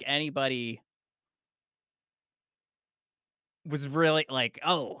don't think anybody was really like,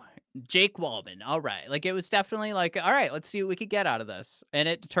 oh, Jake Wallman. All right. Like, it was definitely like, all right, let's see what we could get out of this. And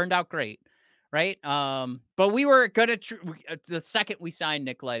it turned out great. Right. But we were gonna the second we signed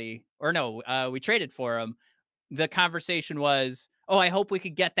Nick Leddy, or no, we traded for him. The conversation was, oh, I hope we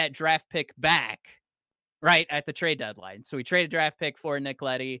could get that draft pick back right at the trade deadline. So we traded draft pick for Nick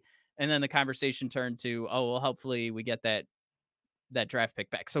Leddy, and then the conversation turned to, oh, well, hopefully we get that draft pick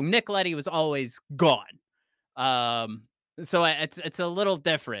back. So Nick Leddy was always gone. Um, so it's a little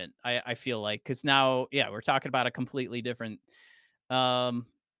different, I feel like, because now, yeah, we're talking about a completely different um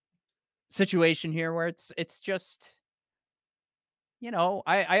situation here where it's just,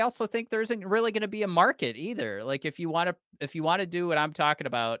 I also think there isn't really going to be a market either. Like, if you want to do what I'm talking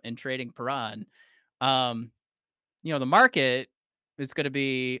about in trading Piran, um, the market is going to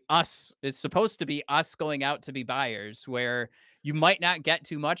be us. It's supposed to be us going out to be buyers, where you might not get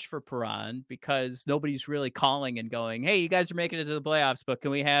too much for Piran because nobody's really calling and going, "Hey, you guys are making it to the playoffs, but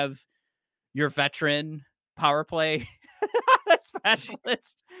can we have your veteran power play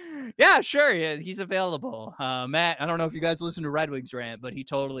specialist?" Yeah, sure. Yeah, he's available. Matt, I don't know if you guys listen to Red Wings rant, but he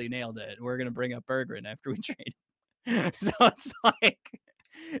totally nailed it. We're gonna bring up Bergeron after we trade. So it's like,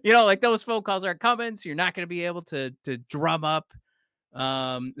 like, those phone calls aren't coming, so you're not gonna be able to drum up.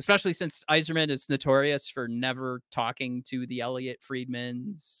 Especially since Yzerman is notorious for never talking to the Elliot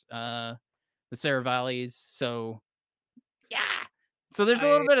Friedmans, the Saravallis. So yeah. So there's a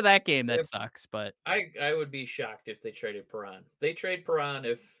I little bit of that game that if sucks, but I would be shocked if they traded Perron. They trade Perron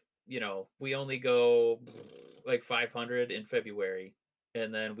if, we only go like 500 in February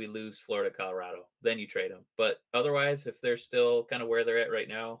and then we lose Florida, Colorado. Then you trade him. But otherwise, if they're still kind of where they're at right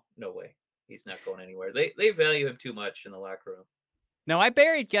now, no way. He's not going anywhere. They value him too much in the locker room. now I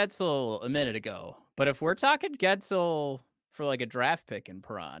buried Getzel a minute ago. But if we're talking Getzel for like a draft pick in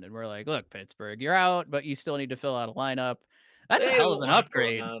Peron, and we're like, look, Pittsburgh, you're out, but you still need to fill out a lineup. That's a They hell of don't an want going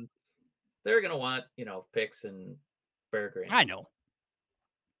upgrade. on. They're gonna want, picks and Bergeron.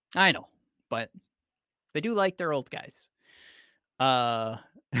 I know, but they do like their old guys. Uh,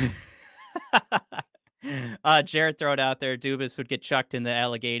 Jared, throw it out there. Dubas would get chucked in the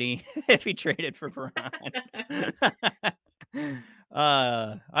Allegheny if he traded for Braun.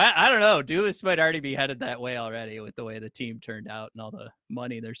 I don't know. Dubas might already be headed that way already with the way the team turned out and all the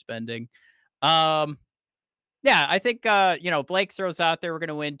money they're spending. Yeah, I think Blake throws out there we're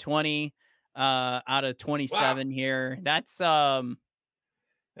gonna win 20 out of Wow. 27 here. That's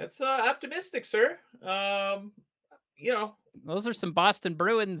That's optimistic, sir. You know, those are some Boston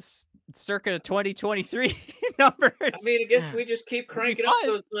Bruins circa 2023 numbers. I mean, I guess we just keep It'd be cranking up fun.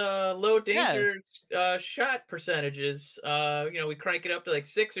 those low Yeah. danger shot percentages. We crank it up to like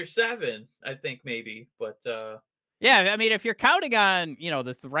 6 or 7, I think maybe. But Yeah, I mean, if you're counting on,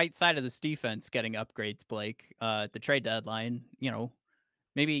 the right side of this defense getting upgrades, Blake, at the trade deadline,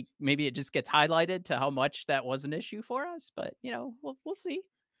 Maybe it just gets highlighted to how much that was an issue for us, but we'll see.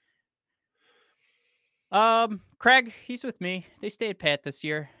 Craig, he's with me. They stayed pat this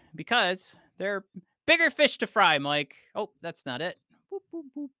year because they're bigger fish to fry, Mike. Oh, that's not it. Boop, boop,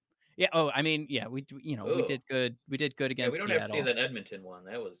 boop. Yeah. Oh, I mean, yeah, we Oh, did good. We did good yeah, we against don't have to see Seattle. that Edmonton one.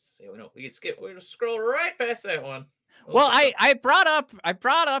 That was, we could skip. We just scroll right past that one. Well, I brought up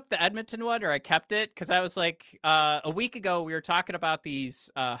the Edmonton one, or I kept it because I was like, a week ago we were talking about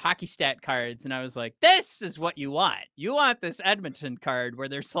these hockey stat cards, and I was like, this is what you want. You want this Edmonton card where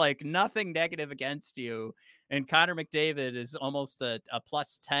there's like nothing negative against you, and Connor McDavid is almost a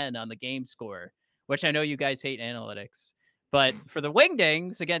 +10 on the game score, which I know you guys hate analytics. But for the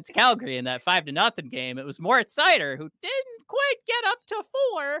Wingdings against Calgary in that 5-0 game, it was Moritz Seider who didn't quite get up to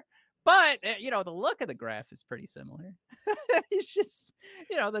 4. But, the look of the graph is pretty similar. It's just,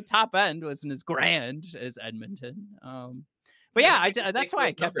 the top end wasn't as grand as Edmonton. But yeah, that's take why I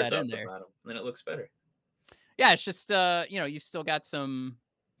those kept numbers that in off the there. bottom, and then it looks better. Yeah, it's just, you've still got some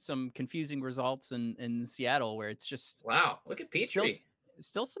confusing results in Seattle where it's just Wow, look at Petrie.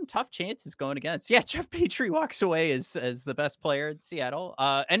 still some tough chances going against. Yeah, Jeff Petrie walks away as the best player in Seattle.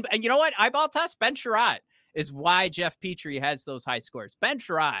 And you know what? Eyeball test, Ben Sherratt is why Jeff Petrie has those high scores. Ben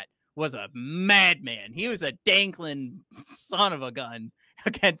Sherratt was a madman. He was a dangling son of a gun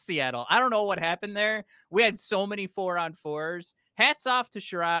against Seattle. I don't know what happened there. We had so many 4-on-4s. Hats off to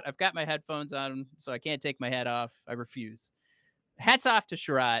Sherratt. I've got my headphones on, so I can't take my hat off. I refuse. Hats off to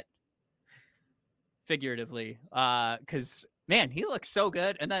Sherratt, figuratively, because man, he looks so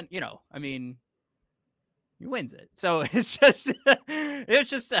good. And then he wins it. So it's just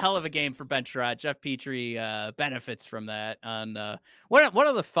a hell of a game for Ben Sherratt. Jeff Petrie benefits from that on one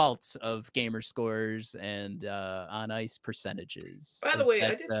of the faults of gamer scores and on ice percentages. By the way,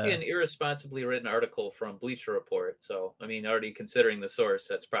 I did see an irresponsibly written article from Bleacher Report. So, I mean, already considering the source,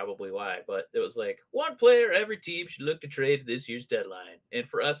 that's probably why. But it was like, one player every team should look to trade at this year's deadline. And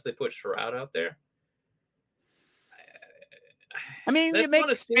for us, they put Sherratt out there. I mean, you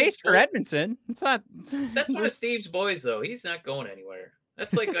make space for Edmonton. It's not. That's one of Steve's boys, though. He's not going anywhere.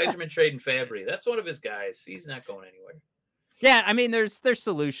 That's like Yzerman trading Fabry. That's one of his guys. He's not going anywhere. Yeah, I mean, there's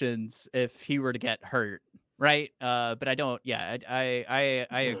solutions if he were to get hurt, right? But I don't. Yeah, I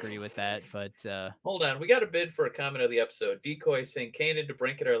agree with that. But hold on, we got a bid for a comment of the episode. Decoy saying Kane and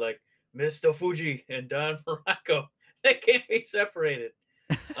DeBrincat are like Mr. Fuji and Don Morocco. They can't be separated.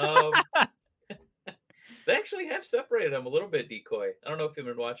 They actually have separated them a little bit, Decoy. I don't know if you've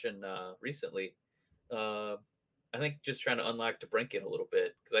been watching recently. I think just trying to unlock DeBrincat a little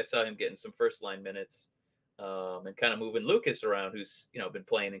bit because I saw him getting some first line minutes and kind of moving Lucas around, who's been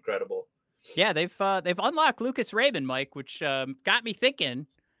playing incredible. Yeah, they've unlocked Lucas Raymond, Mike, which got me thinking.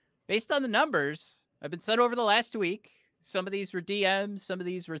 Based on the numbers I've been sent over the last week, some of these were DMs, some of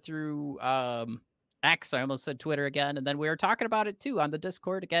these were through X. I almost said Twitter again, and then we were talking about it too on the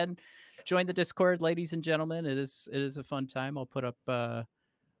Discord again. Join the Discord, ladies and gentlemen. It is a fun time. I'll put up the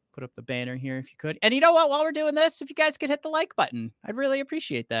banner here if you could. And you know what? While we're doing this, if you guys could hit the like button, I'd really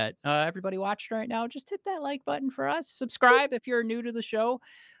appreciate that. Everybody watching right now, just hit that like button for us. Subscribe if you're new to the show.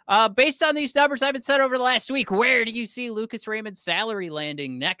 Based on these numbers I've been sent over the last week, where do you see Lucas Raymond's salary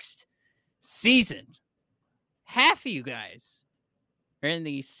landing next season? Half of you guys are in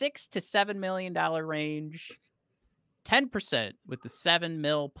the $6 to $7 million range. 10% with the $7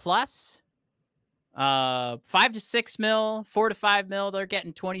 million plus. 5 to 6 mil, 4 to 5 mil, they're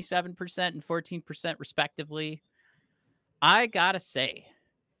getting 27% and 14% respectively. I gotta say,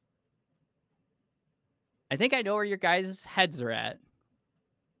 I think I know where your guys' heads are at.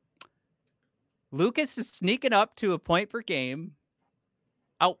 Lucas is sneaking up to a point per game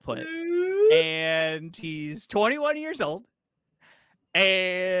output, and he's 21 years old.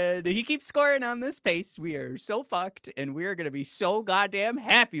 And he keeps scoring on this pace. We are so fucked, and we are going to be so goddamn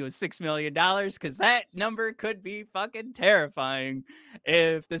happy with $6 million because that number could be fucking terrifying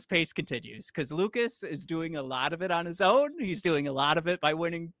if this pace continues. Because Lucas is doing a lot of it on his own. He's doing a lot of it by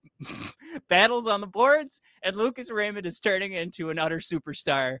winning battles on the boards. And Lucas Raymond is turning into an utter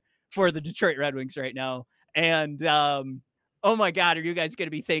superstar for the Detroit Red Wings right now. And, oh my God, are you guys going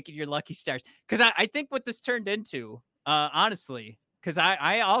to be thanking your lucky stars? Because I think what this turned into, honestly, because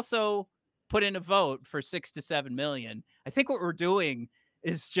I also put in a vote for 6 to 7 million. I think what we're doing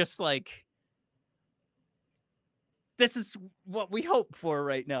is just like, this is what we hope for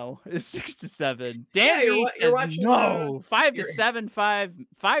right now is 6 to 7. Dan you're watching, no, 5 to 7,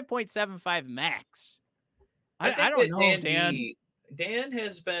 5.75 max. I don't know, Dan. Dan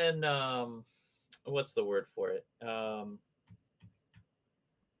has been, what's the word for it?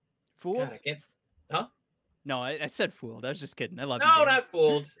 Fooled? God, I can't, huh? No, I said fooled. I was just kidding. I love you, No, Dan. not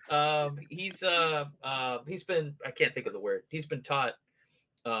fooled. He's been, I can't think of the word. He's been taught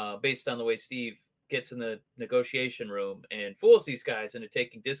based on the way Steve gets in the negotiation room and fools these guys into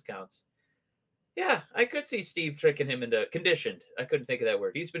taking discounts. Yeah, I could see Steve tricking him into conditioned. I couldn't think of that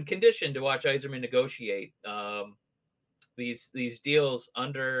word. He's been conditioned to watch Yzerman negotiate these deals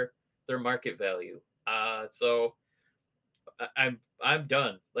under their market value. So I'm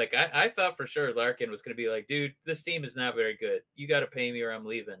done. Like I thought for sure Larkin was going to be like, dude, this team is not very good. You got to pay me or I'm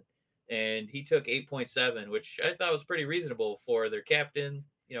leaving. And he took 8.7, which I thought was pretty reasonable for their captain,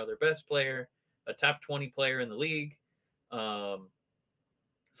 their best player, a top 20 player in the league. So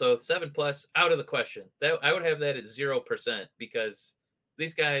 7+ out of the question. That I would have that at 0% because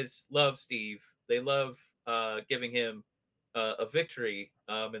these guys love Steve. They love giving him a victory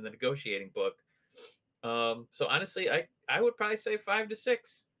in the negotiating book. So honestly, I would probably say 5 to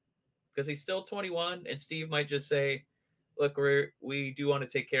 6 because he's still 21, and Steve might just say, "Look, we do want to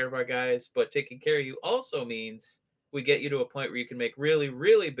take care of our guys, but taking care of you also means we get you to a point where you can make really,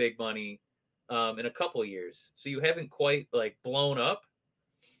 really big money in a couple years. So you haven't quite like blown up,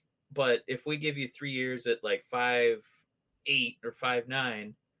 but if we give you 3 years at like 5.8 or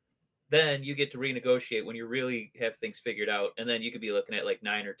 5.9." Then you get to renegotiate when you really have things figured out, and then you could be looking at like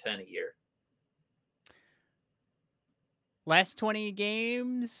 9 or 10 a year. Last 20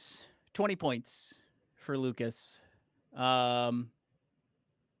 games, 20 points for Lucas. 7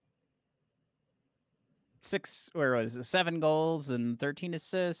 goals and 13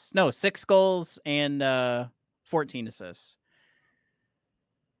 assists. No, 6 goals and 14 assists.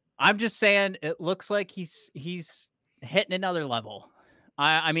 I'm just saying it looks like he's hitting another level.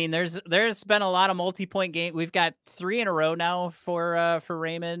 I mean, there's been a lot of multi-point game. We've got 3 in a row now for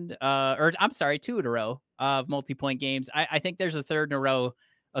Raymond. Or I'm sorry, 2 in a row of multi-point games. I think there's a 3rd in a row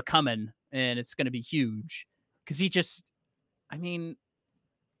coming, and it's going to be huge because I mean,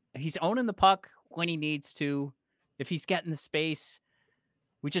 he's owning the puck when he needs to. If he's getting the space,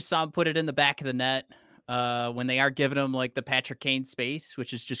 we just saw him put it in the back of the net when they are giving him like the Patrick Kane space,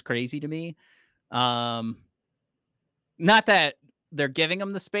 which is just crazy to me. Not that they're giving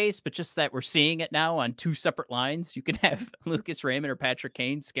him the space, but just that we're seeing it now on 2 separate lines. You can have Lucas Raymond or Patrick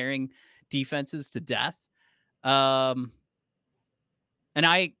Kane scaring defenses to death. And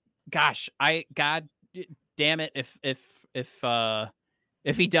God damn it, if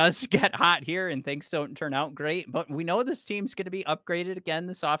he does get hot here and things don't turn out great, but we know this team's going to be upgraded again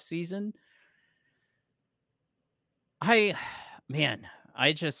this offseason. You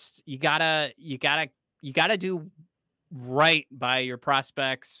gotta do right by your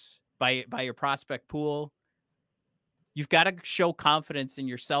prospects, by your prospect pool. You've got to show confidence in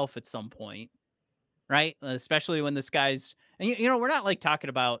yourself at some point, right? Especially when this guy's, and we're not like talking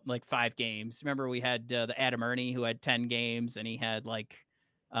about like 5 games. Remember we had the Adam Ernie who had 10 games and he had like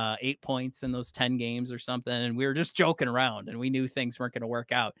 8 points in those 10 games or something. And we were just joking around and we knew things weren't going to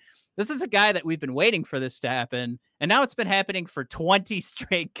work out. This is a guy that we've been waiting for this to happen. And now it's been happening for 20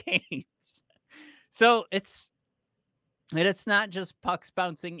 straight games. So it's not just pucks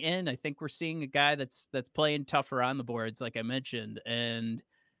bouncing in. I think we're seeing a guy that's playing tougher on the boards, like I mentioned. And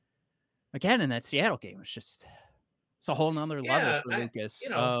again, in that Seattle game, it's a whole nother level for Lucas.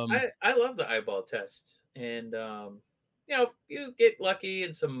 I love the eyeball test, and if you get lucky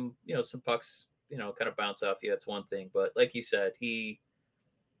and some pucks, kind of bounce off you, that's one thing. But like you said, he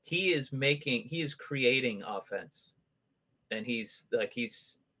is creating offense, and he's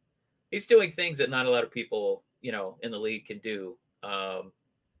doing things that not a lot of people, in the league can do. So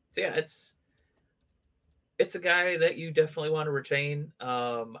yeah, it's a guy that you definitely want to retain.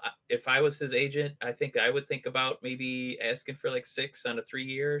 If I was his agent, I think I would think about maybe asking for like 6 on a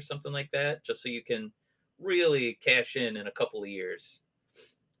 3-year or something like that, just so you can really cash in a couple of years.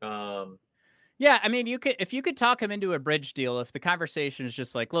 Yeah, I mean, if you could talk him into a bridge deal, if the conversation is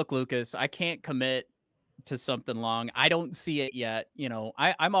just like, look, Lucas, I can't commit to something long. I don't see it yet.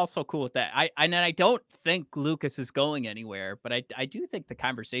 I'm also cool with that. I don't think Lucas is going anywhere, but I do think the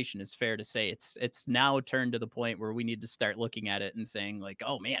conversation is fair to say it's now turned to the point where we need to start looking at it and saying like,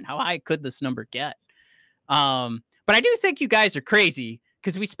 oh man, how high could this number get? But I do think you guys are crazy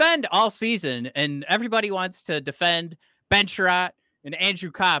because we spend all season and everybody wants to defend Ben Sherratt and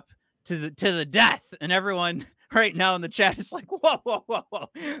Andrew Kopp to the death, and everyone right now in the chat is like, whoa.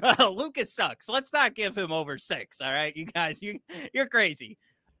 Lucas sucks. Let's not give him over 6. All right, you guys, you're crazy.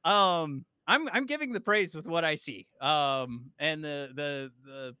 I'm giving the praise with what I see. And the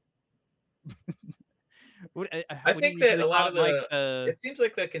I think that a lot of it seems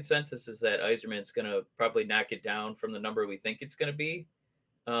like the consensus is that Yzerman's going to probably knock it down from the number we think it's going to be.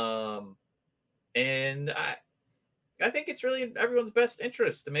 And I think it's really in everyone's best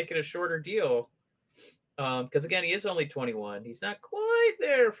interest to make it a shorter deal. Because again, he is only 21. He's not quite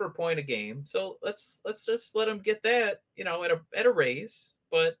there for a point a game. So let's just let him get that, at a raise.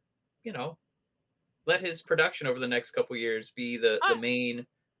 But you know, let his production over the next couple years be the I main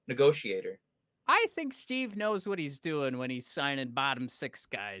negotiator. I think Steve knows what he's doing when he's signing bottom six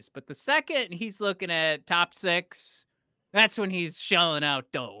guys. But the second he's looking at top six, that's when he's shelling out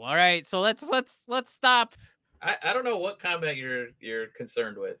dough. All right. So let's stop. I don't know what comment you're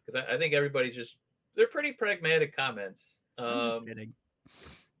concerned with because I think everybody's just they're pretty pragmatic comments. I'm just kidding.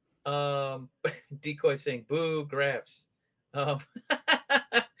 Decoy saying boo graphs. Um,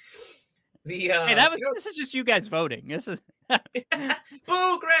 the Hey, this is just you guys voting. This is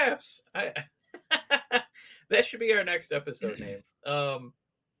boo graphs. That should be our next episode name.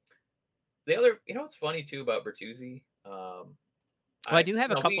 The other, what's funny too about Bertuzzi. Well, I do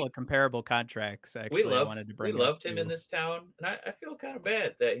have a couple of comparable contracts. Actually, I wanted to we bring up loved him in too. this town, and I feel kind of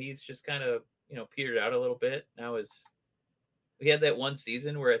bad that he's just kind of petered out a little bit. Now we had that one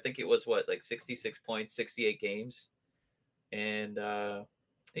season where I think it was like 66 points, 68 games, and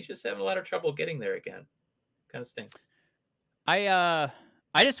he's just having a lot of trouble getting there again. Kind of stinks.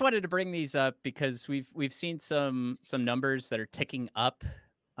 I just wanted to bring these up because we've seen some numbers that are ticking up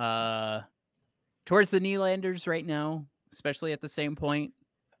towards the Nylanders right now, especially at the same point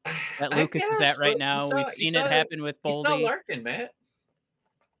that I Lucas is guess, at right but now. We've seen it happen with you saw Boldy. Larkin, Matt.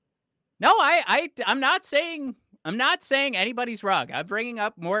 No, I'm not saying anybody's wrong. I'm bringing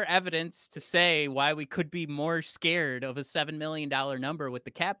up more evidence to say why we could be more scared of a $7 million number with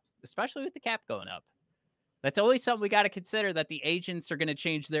the cap, especially with the cap going up. That's always something we got to consider, that the agents are going to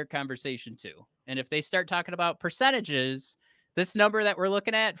change their conversation too. And if they start talking about percentages, this number that we're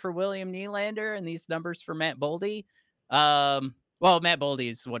looking at for William Nylander and these numbers for Matt Boldy, well, Matt Boldy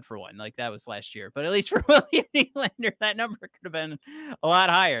is 1-for-1. Like that was last year, but at least for William Nylander, that number could have been a lot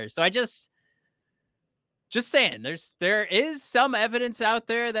higher. So I just saying, there is some evidence out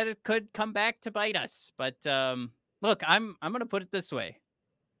there that it could come back to bite us. But look, I'm going to put it this way.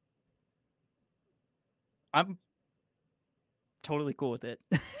 I'm totally cool with it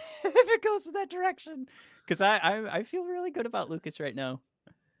if it goes in that direction, because I feel really good about Lucas right now.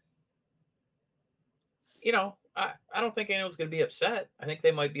 I don't think anyone's going to be upset. I think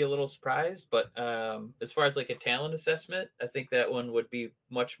they might be a little surprised, but as far as like a talent assessment, I think that one would be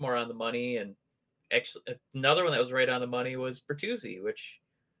much more on the money. And actually, another one that was right on the money was Bertuzzi, which,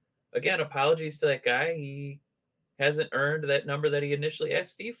 again, apologies to that guy. He hasn't earned that number that he initially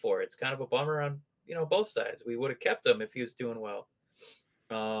asked Steve for. It's kind of a bummer on both sides. We would have kept him if he was doing well.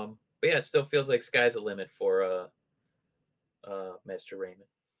 But yeah, it still feels like sky's the limit for Master Raymond.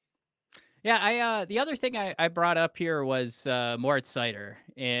 Yeah, the other thing I brought up here was Moritz Seider,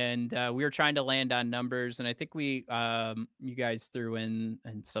 and we were trying to land on numbers, and I think we you guys threw in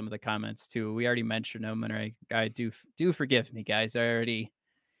some of the comments too. We already mentioned them, and I do forgive me, guys. I already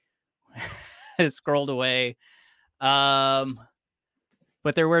scrolled away.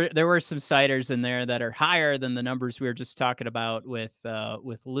 But there were some Seiders in there that are higher than the numbers we were just talking about with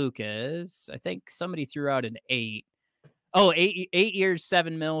Lucas. I think somebody threw out an 8. Oh, 8 years,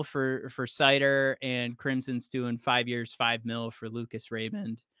 $7 million for Seider, and Crimson's doing 5 years, $5 million for Lucas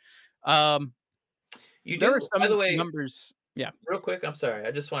Raymond. There were some, by the way, numbers. Yeah. Real quick, I'm sorry.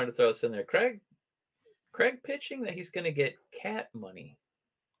 I just wanted to throw this in there. Craig pitching that he's going to get cat money.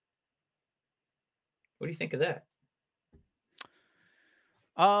 What do you think of that?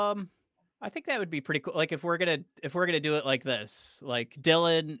 I think that would be pretty cool. Like if we're gonna do it like this, like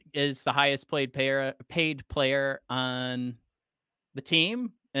Dylan is the highest paid player on the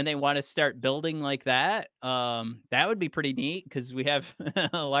team, and they want to start building like that. That would be pretty neat because we have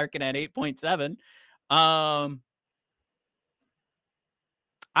Larkin at 8.7. Oh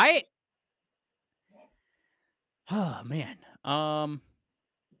man. I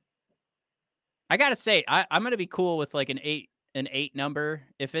gotta say, I'm gonna be cool with like an 8 number.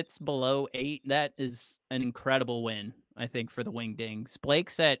 If it's below 8, that is an incredible win, I think, for the Wingdings.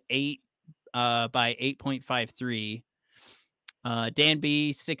 Blake's at 8 by 8.53. Dan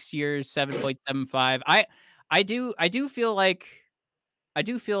B, 6 years, 7.75. I do feel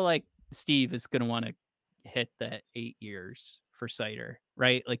like Steve is gonna want to hit that 8 years for Seider,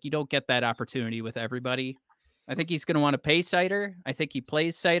 right? Like you don't get that opportunity with everybody. I think he's gonna want to pay Seider. I think he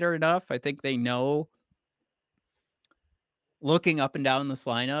plays Seider enough. I think they know, looking up and down this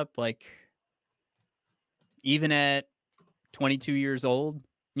lineup, like even at 22 years old,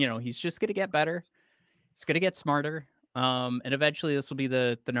 he's just going to get better. He's going to get smarter. And eventually this will be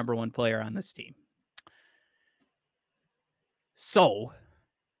the number one player on this team. So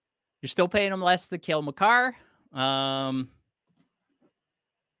You're still paying him less than Cale Makar.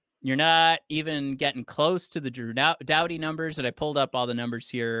 You're not even getting close to the Drew Doughty numbers, and I pulled up all the numbers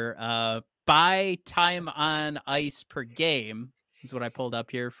here. By time on ice per game is what I pulled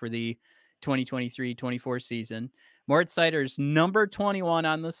up here for the 2023-24 season. Moritz Seider's number 21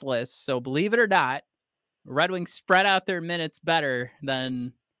 on this list. So believe it or not, Red Wings spread out their minutes better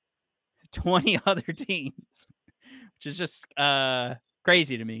than 20 other teams, which is just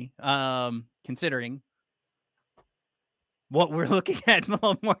crazy to me, considering what we're looking at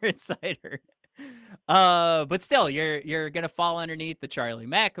more insider. But still, you're gonna fall underneath the Charlie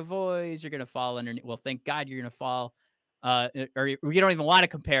McAvoys. You're gonna fall underneath. Well, thank God you're gonna fall. Or you don't even want to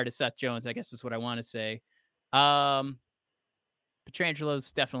compare to Seth Jones, I guess is what I want to say. Petrangelo's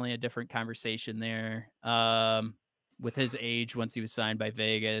definitely a different conversation there. With his age once he was signed by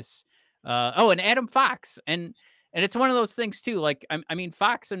Vegas. And Adam Fox, and it's one of those things too. Like I mean,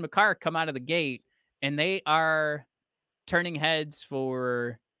 Fox and Makar come out of the gate, and they are turning heads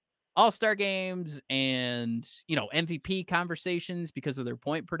for all-star games and, MVP conversations because of their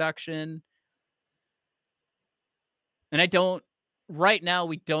point production. And right now,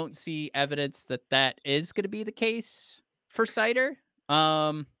 we don't see evidence that is going to be the case for Seider.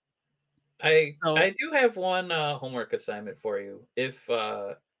 I So do have one homework assignment for you. If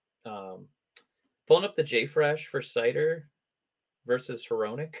um, pulling up the JFresh for Cider versus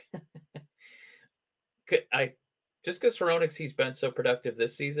Hronik, I just because Hronik's he's been so productive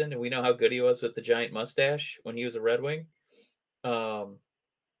this season, and we know how good he was with the giant mustache when he was a Red Wing. Um,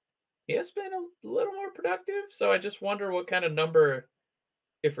 he has been a little more productive, so I just wonder what kind of number,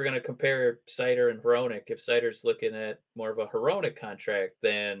 if we're going to compare Cider and Hronik, if Cider's looking at more of a Hronik contract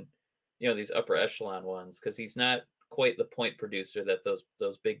than these upper echelon ones, because he's not quite the point producer that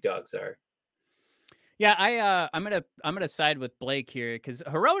those big dogs are. yeah, I'm gonna side with Blake here because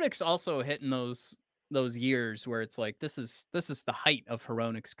Heronic's also hitting those years where it's like this is the height of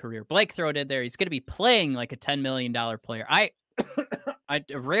Heronic's career. Blake throw it in there. He's gonna be playing like a $10 million player. I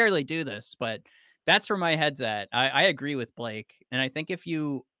rarely do this, but that's where my head's at. I agree with Blake, and I think if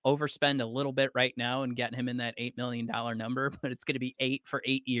you overspend a little bit right now and get him in that $8 million number, but it's going to be 8 for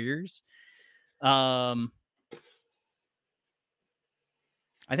 8 years. I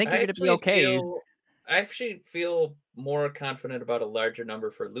think I you're going to be actually okay. feel I actually feel more confident about a larger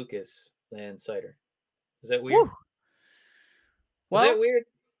number for Lucas than Cider. Is that weird? Woo. Is that Well, weird?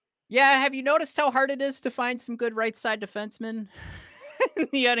 yeah. Have you noticed how hard it is to find some good right side defensemen in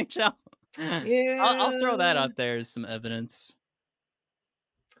the NHL? I'll throw that Yeah. out there as some evidence.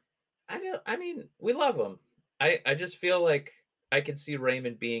 I mean, we love him. I just feel like I can see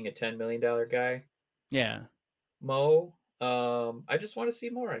Raymond being a $10 million guy. Yeah. Mo, I just want to see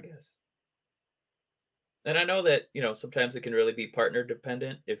more, I guess. And I know that, sometimes it can really be partner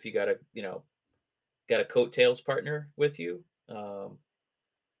dependent if you got a coattails partner with you.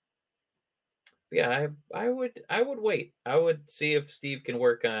 Yeah, I would wait. I would see if Steve can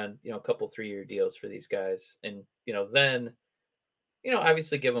work on, a couple 3-year deals for these guys. And, then,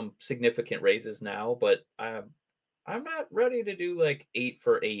 obviously give them significant raises now, but I'm not ready to do like 8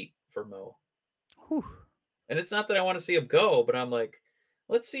 for 8 for Mo. Whew. And it's not that I want to see him go, but I'm like,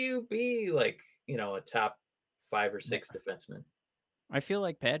 let's see you be like, a top 5 or Yeah. 6 defenseman. I feel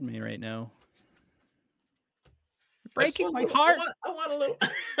like Padme right now. You're I just breaking want a my little, heart. I want a little,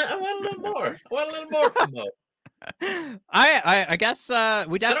 I want a little more. I want a little more from Mo. I guess we I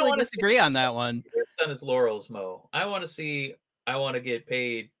don't definitely want to see disagree on that one. rest on his laurels, Mo. I want to get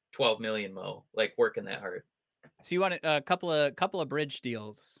paid 12 million, Mo, like working that hard. So you want a couple of bridge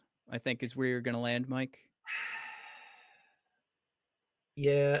deals, I think is where you're gonna land, Mike.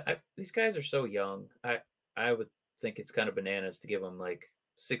 Yeah, these guys are so young. I would think it's kind of bananas to give them like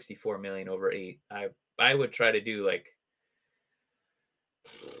 64 million over 8. I would try to do like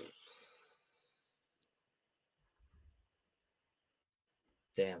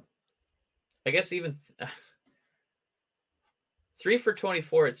damn. I guess even 3 for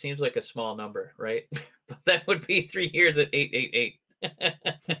 24 it seems like a small number, right? But that would be 3 years at 888.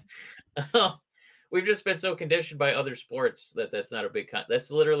 Oh, we've just been so conditioned by other sports that that's not a big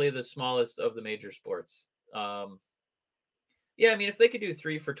that's literally the smallest of the major sports. Yeah, I mean, if they could do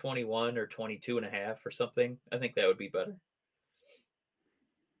 3 for 21 or 22 and a half or something, I think that would be better.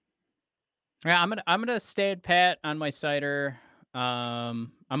 Yeah, I'm gonna stay at pat on my cider.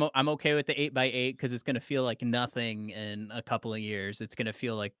 I'm okay with the 8x8 because it's gonna feel like nothing in a couple of years. It's gonna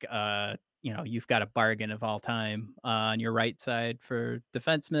feel like you've got a bargain of all time on your right side for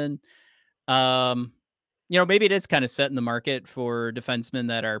defensemen. Um, maybe it is kind of setting the market for defensemen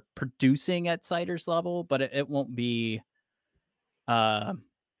that are producing at Cider's level, but it won't be. Uh,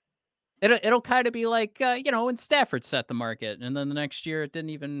 It'll kind of be like, when Stafford set the market, and then the next year it didn't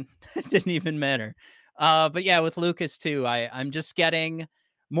even it didn't even matter. But yeah, with Lucas too, I'm just getting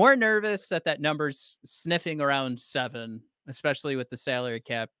more nervous that number's sniffing around 7, especially with the salary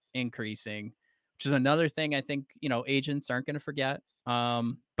cap increasing, which is another thing I think, agents aren't going to forget.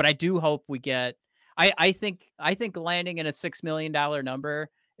 But I do hope we get. I think landing in a $6 million number,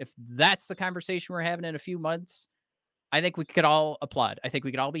 if that's the conversation we're having in a few months, I think we could all applaud. I think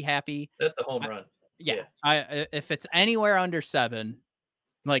we could all be happy. That's a home I run. yeah, Yeah. if it's anywhere under 7,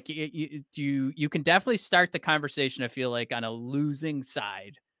 like, you can definitely start the conversation, I feel like, on a losing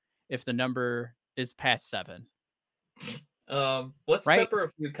side if the number is past 7, Let's right? pepper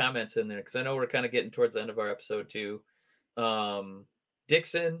a few comments in there because I know we're kind of getting towards the end of our episode too.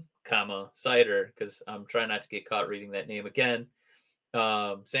 Dixon, Seider, because I'm trying not to get caught reading that name again.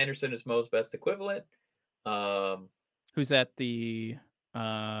 Sanderson is Mo's best equivalent. Who's at the,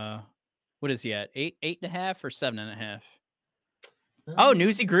 what is he at? 8.5 or 7.5? Oh,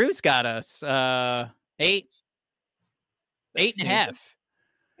 Newsy Groove's got us, 8, Thanks, Newsy. 8.5.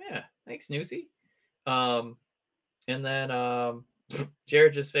 Yeah, thanks, Newsy. And then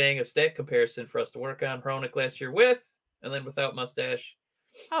Jared just saying a stat comparison for us to work on. Hronik last year with, and then without mustache.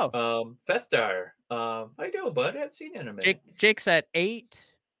 Oh, Fethdar. How you doing, bud? I haven't seen you in a minute. Jake's at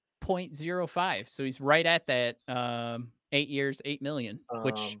 8.05, so he's right at that 8 years, 8 million,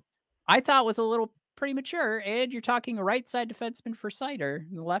 which I thought was a little premature. And you're talking a right side defenseman for Seider,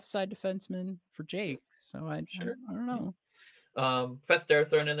 and the left side defenseman for Jake. So I don't know. Fethdar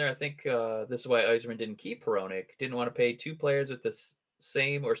thrown in there. I think this is why Yzerman didn't keep Hronik. Didn't want to pay 2 players with the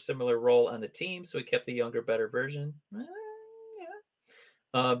same or similar role on the team, so he kept the younger, better version.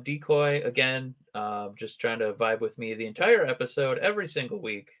 Decoy again, just trying to vibe with me the entire episode, every single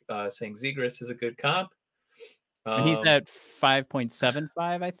week, saying Zegras is a good comp. And he's at 5.75,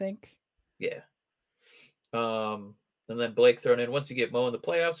 I think. Yeah. And then Blake thrown in. Once you get Mo in the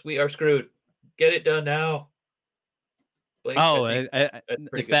playoffs, we are screwed. Get it done now. Blake, Oh, that's a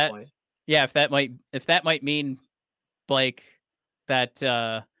pretty good point. Yeah, if that might mean, Blake,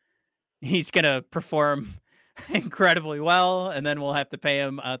 that he's gonna perform incredibly well, and then we'll have to pay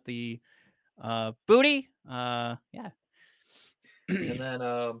him at the booty. Yeah. And then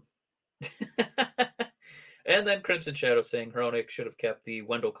and then Crimson Shadow saying Hronik should have kept the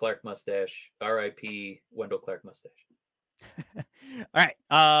Wendell Clark mustache. R.I.P. Wendell Clark mustache. All right.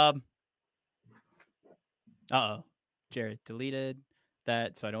 Uh-oh. Jared deleted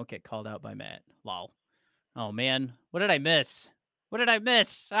that so I don't get called out by Matt. Lol. Oh man, what did I miss?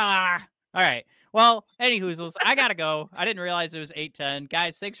 Ah. All right. Well, any hoozles, I gotta go. I didn't realize it was 8:10.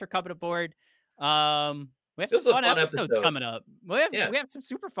 Guys, thanks for coming aboard. We have some fun episodes coming up. We have some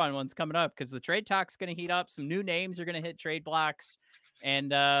super fun ones coming up because the trade talk's gonna heat up. Some new names are gonna hit trade blocks.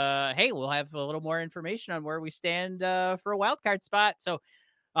 And hey, we'll have a little more information on where we stand for a wild card spot. So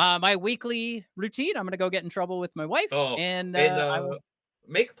my weekly routine, I'm gonna go get in trouble with my wife, and I will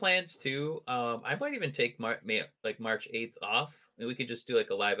make plans too. I might even take March 8th off, and we could just do like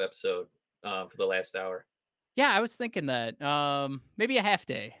a live episode for the last hour. Yeah, I was thinking that maybe a half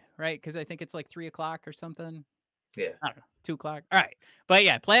day, right? Because I think it's like 3:00 or something. Yeah, I don't know, 2:00. All right, but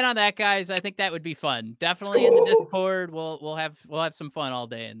yeah, plan on that, guys. I think that would be fun. Definitely in the Discord. We'll have some fun all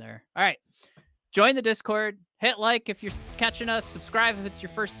day in there. All right, join the Discord. Hit like if you're catching us. Subscribe if it's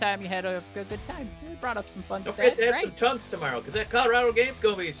your first time. You had a good time. We brought up some fun stuff. Don't forget to have some Tums tomorrow because that Colorado game's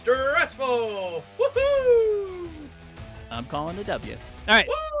gonna be stressful. Woohoo! I'm calling a W. All right,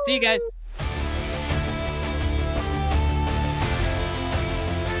 see you guys.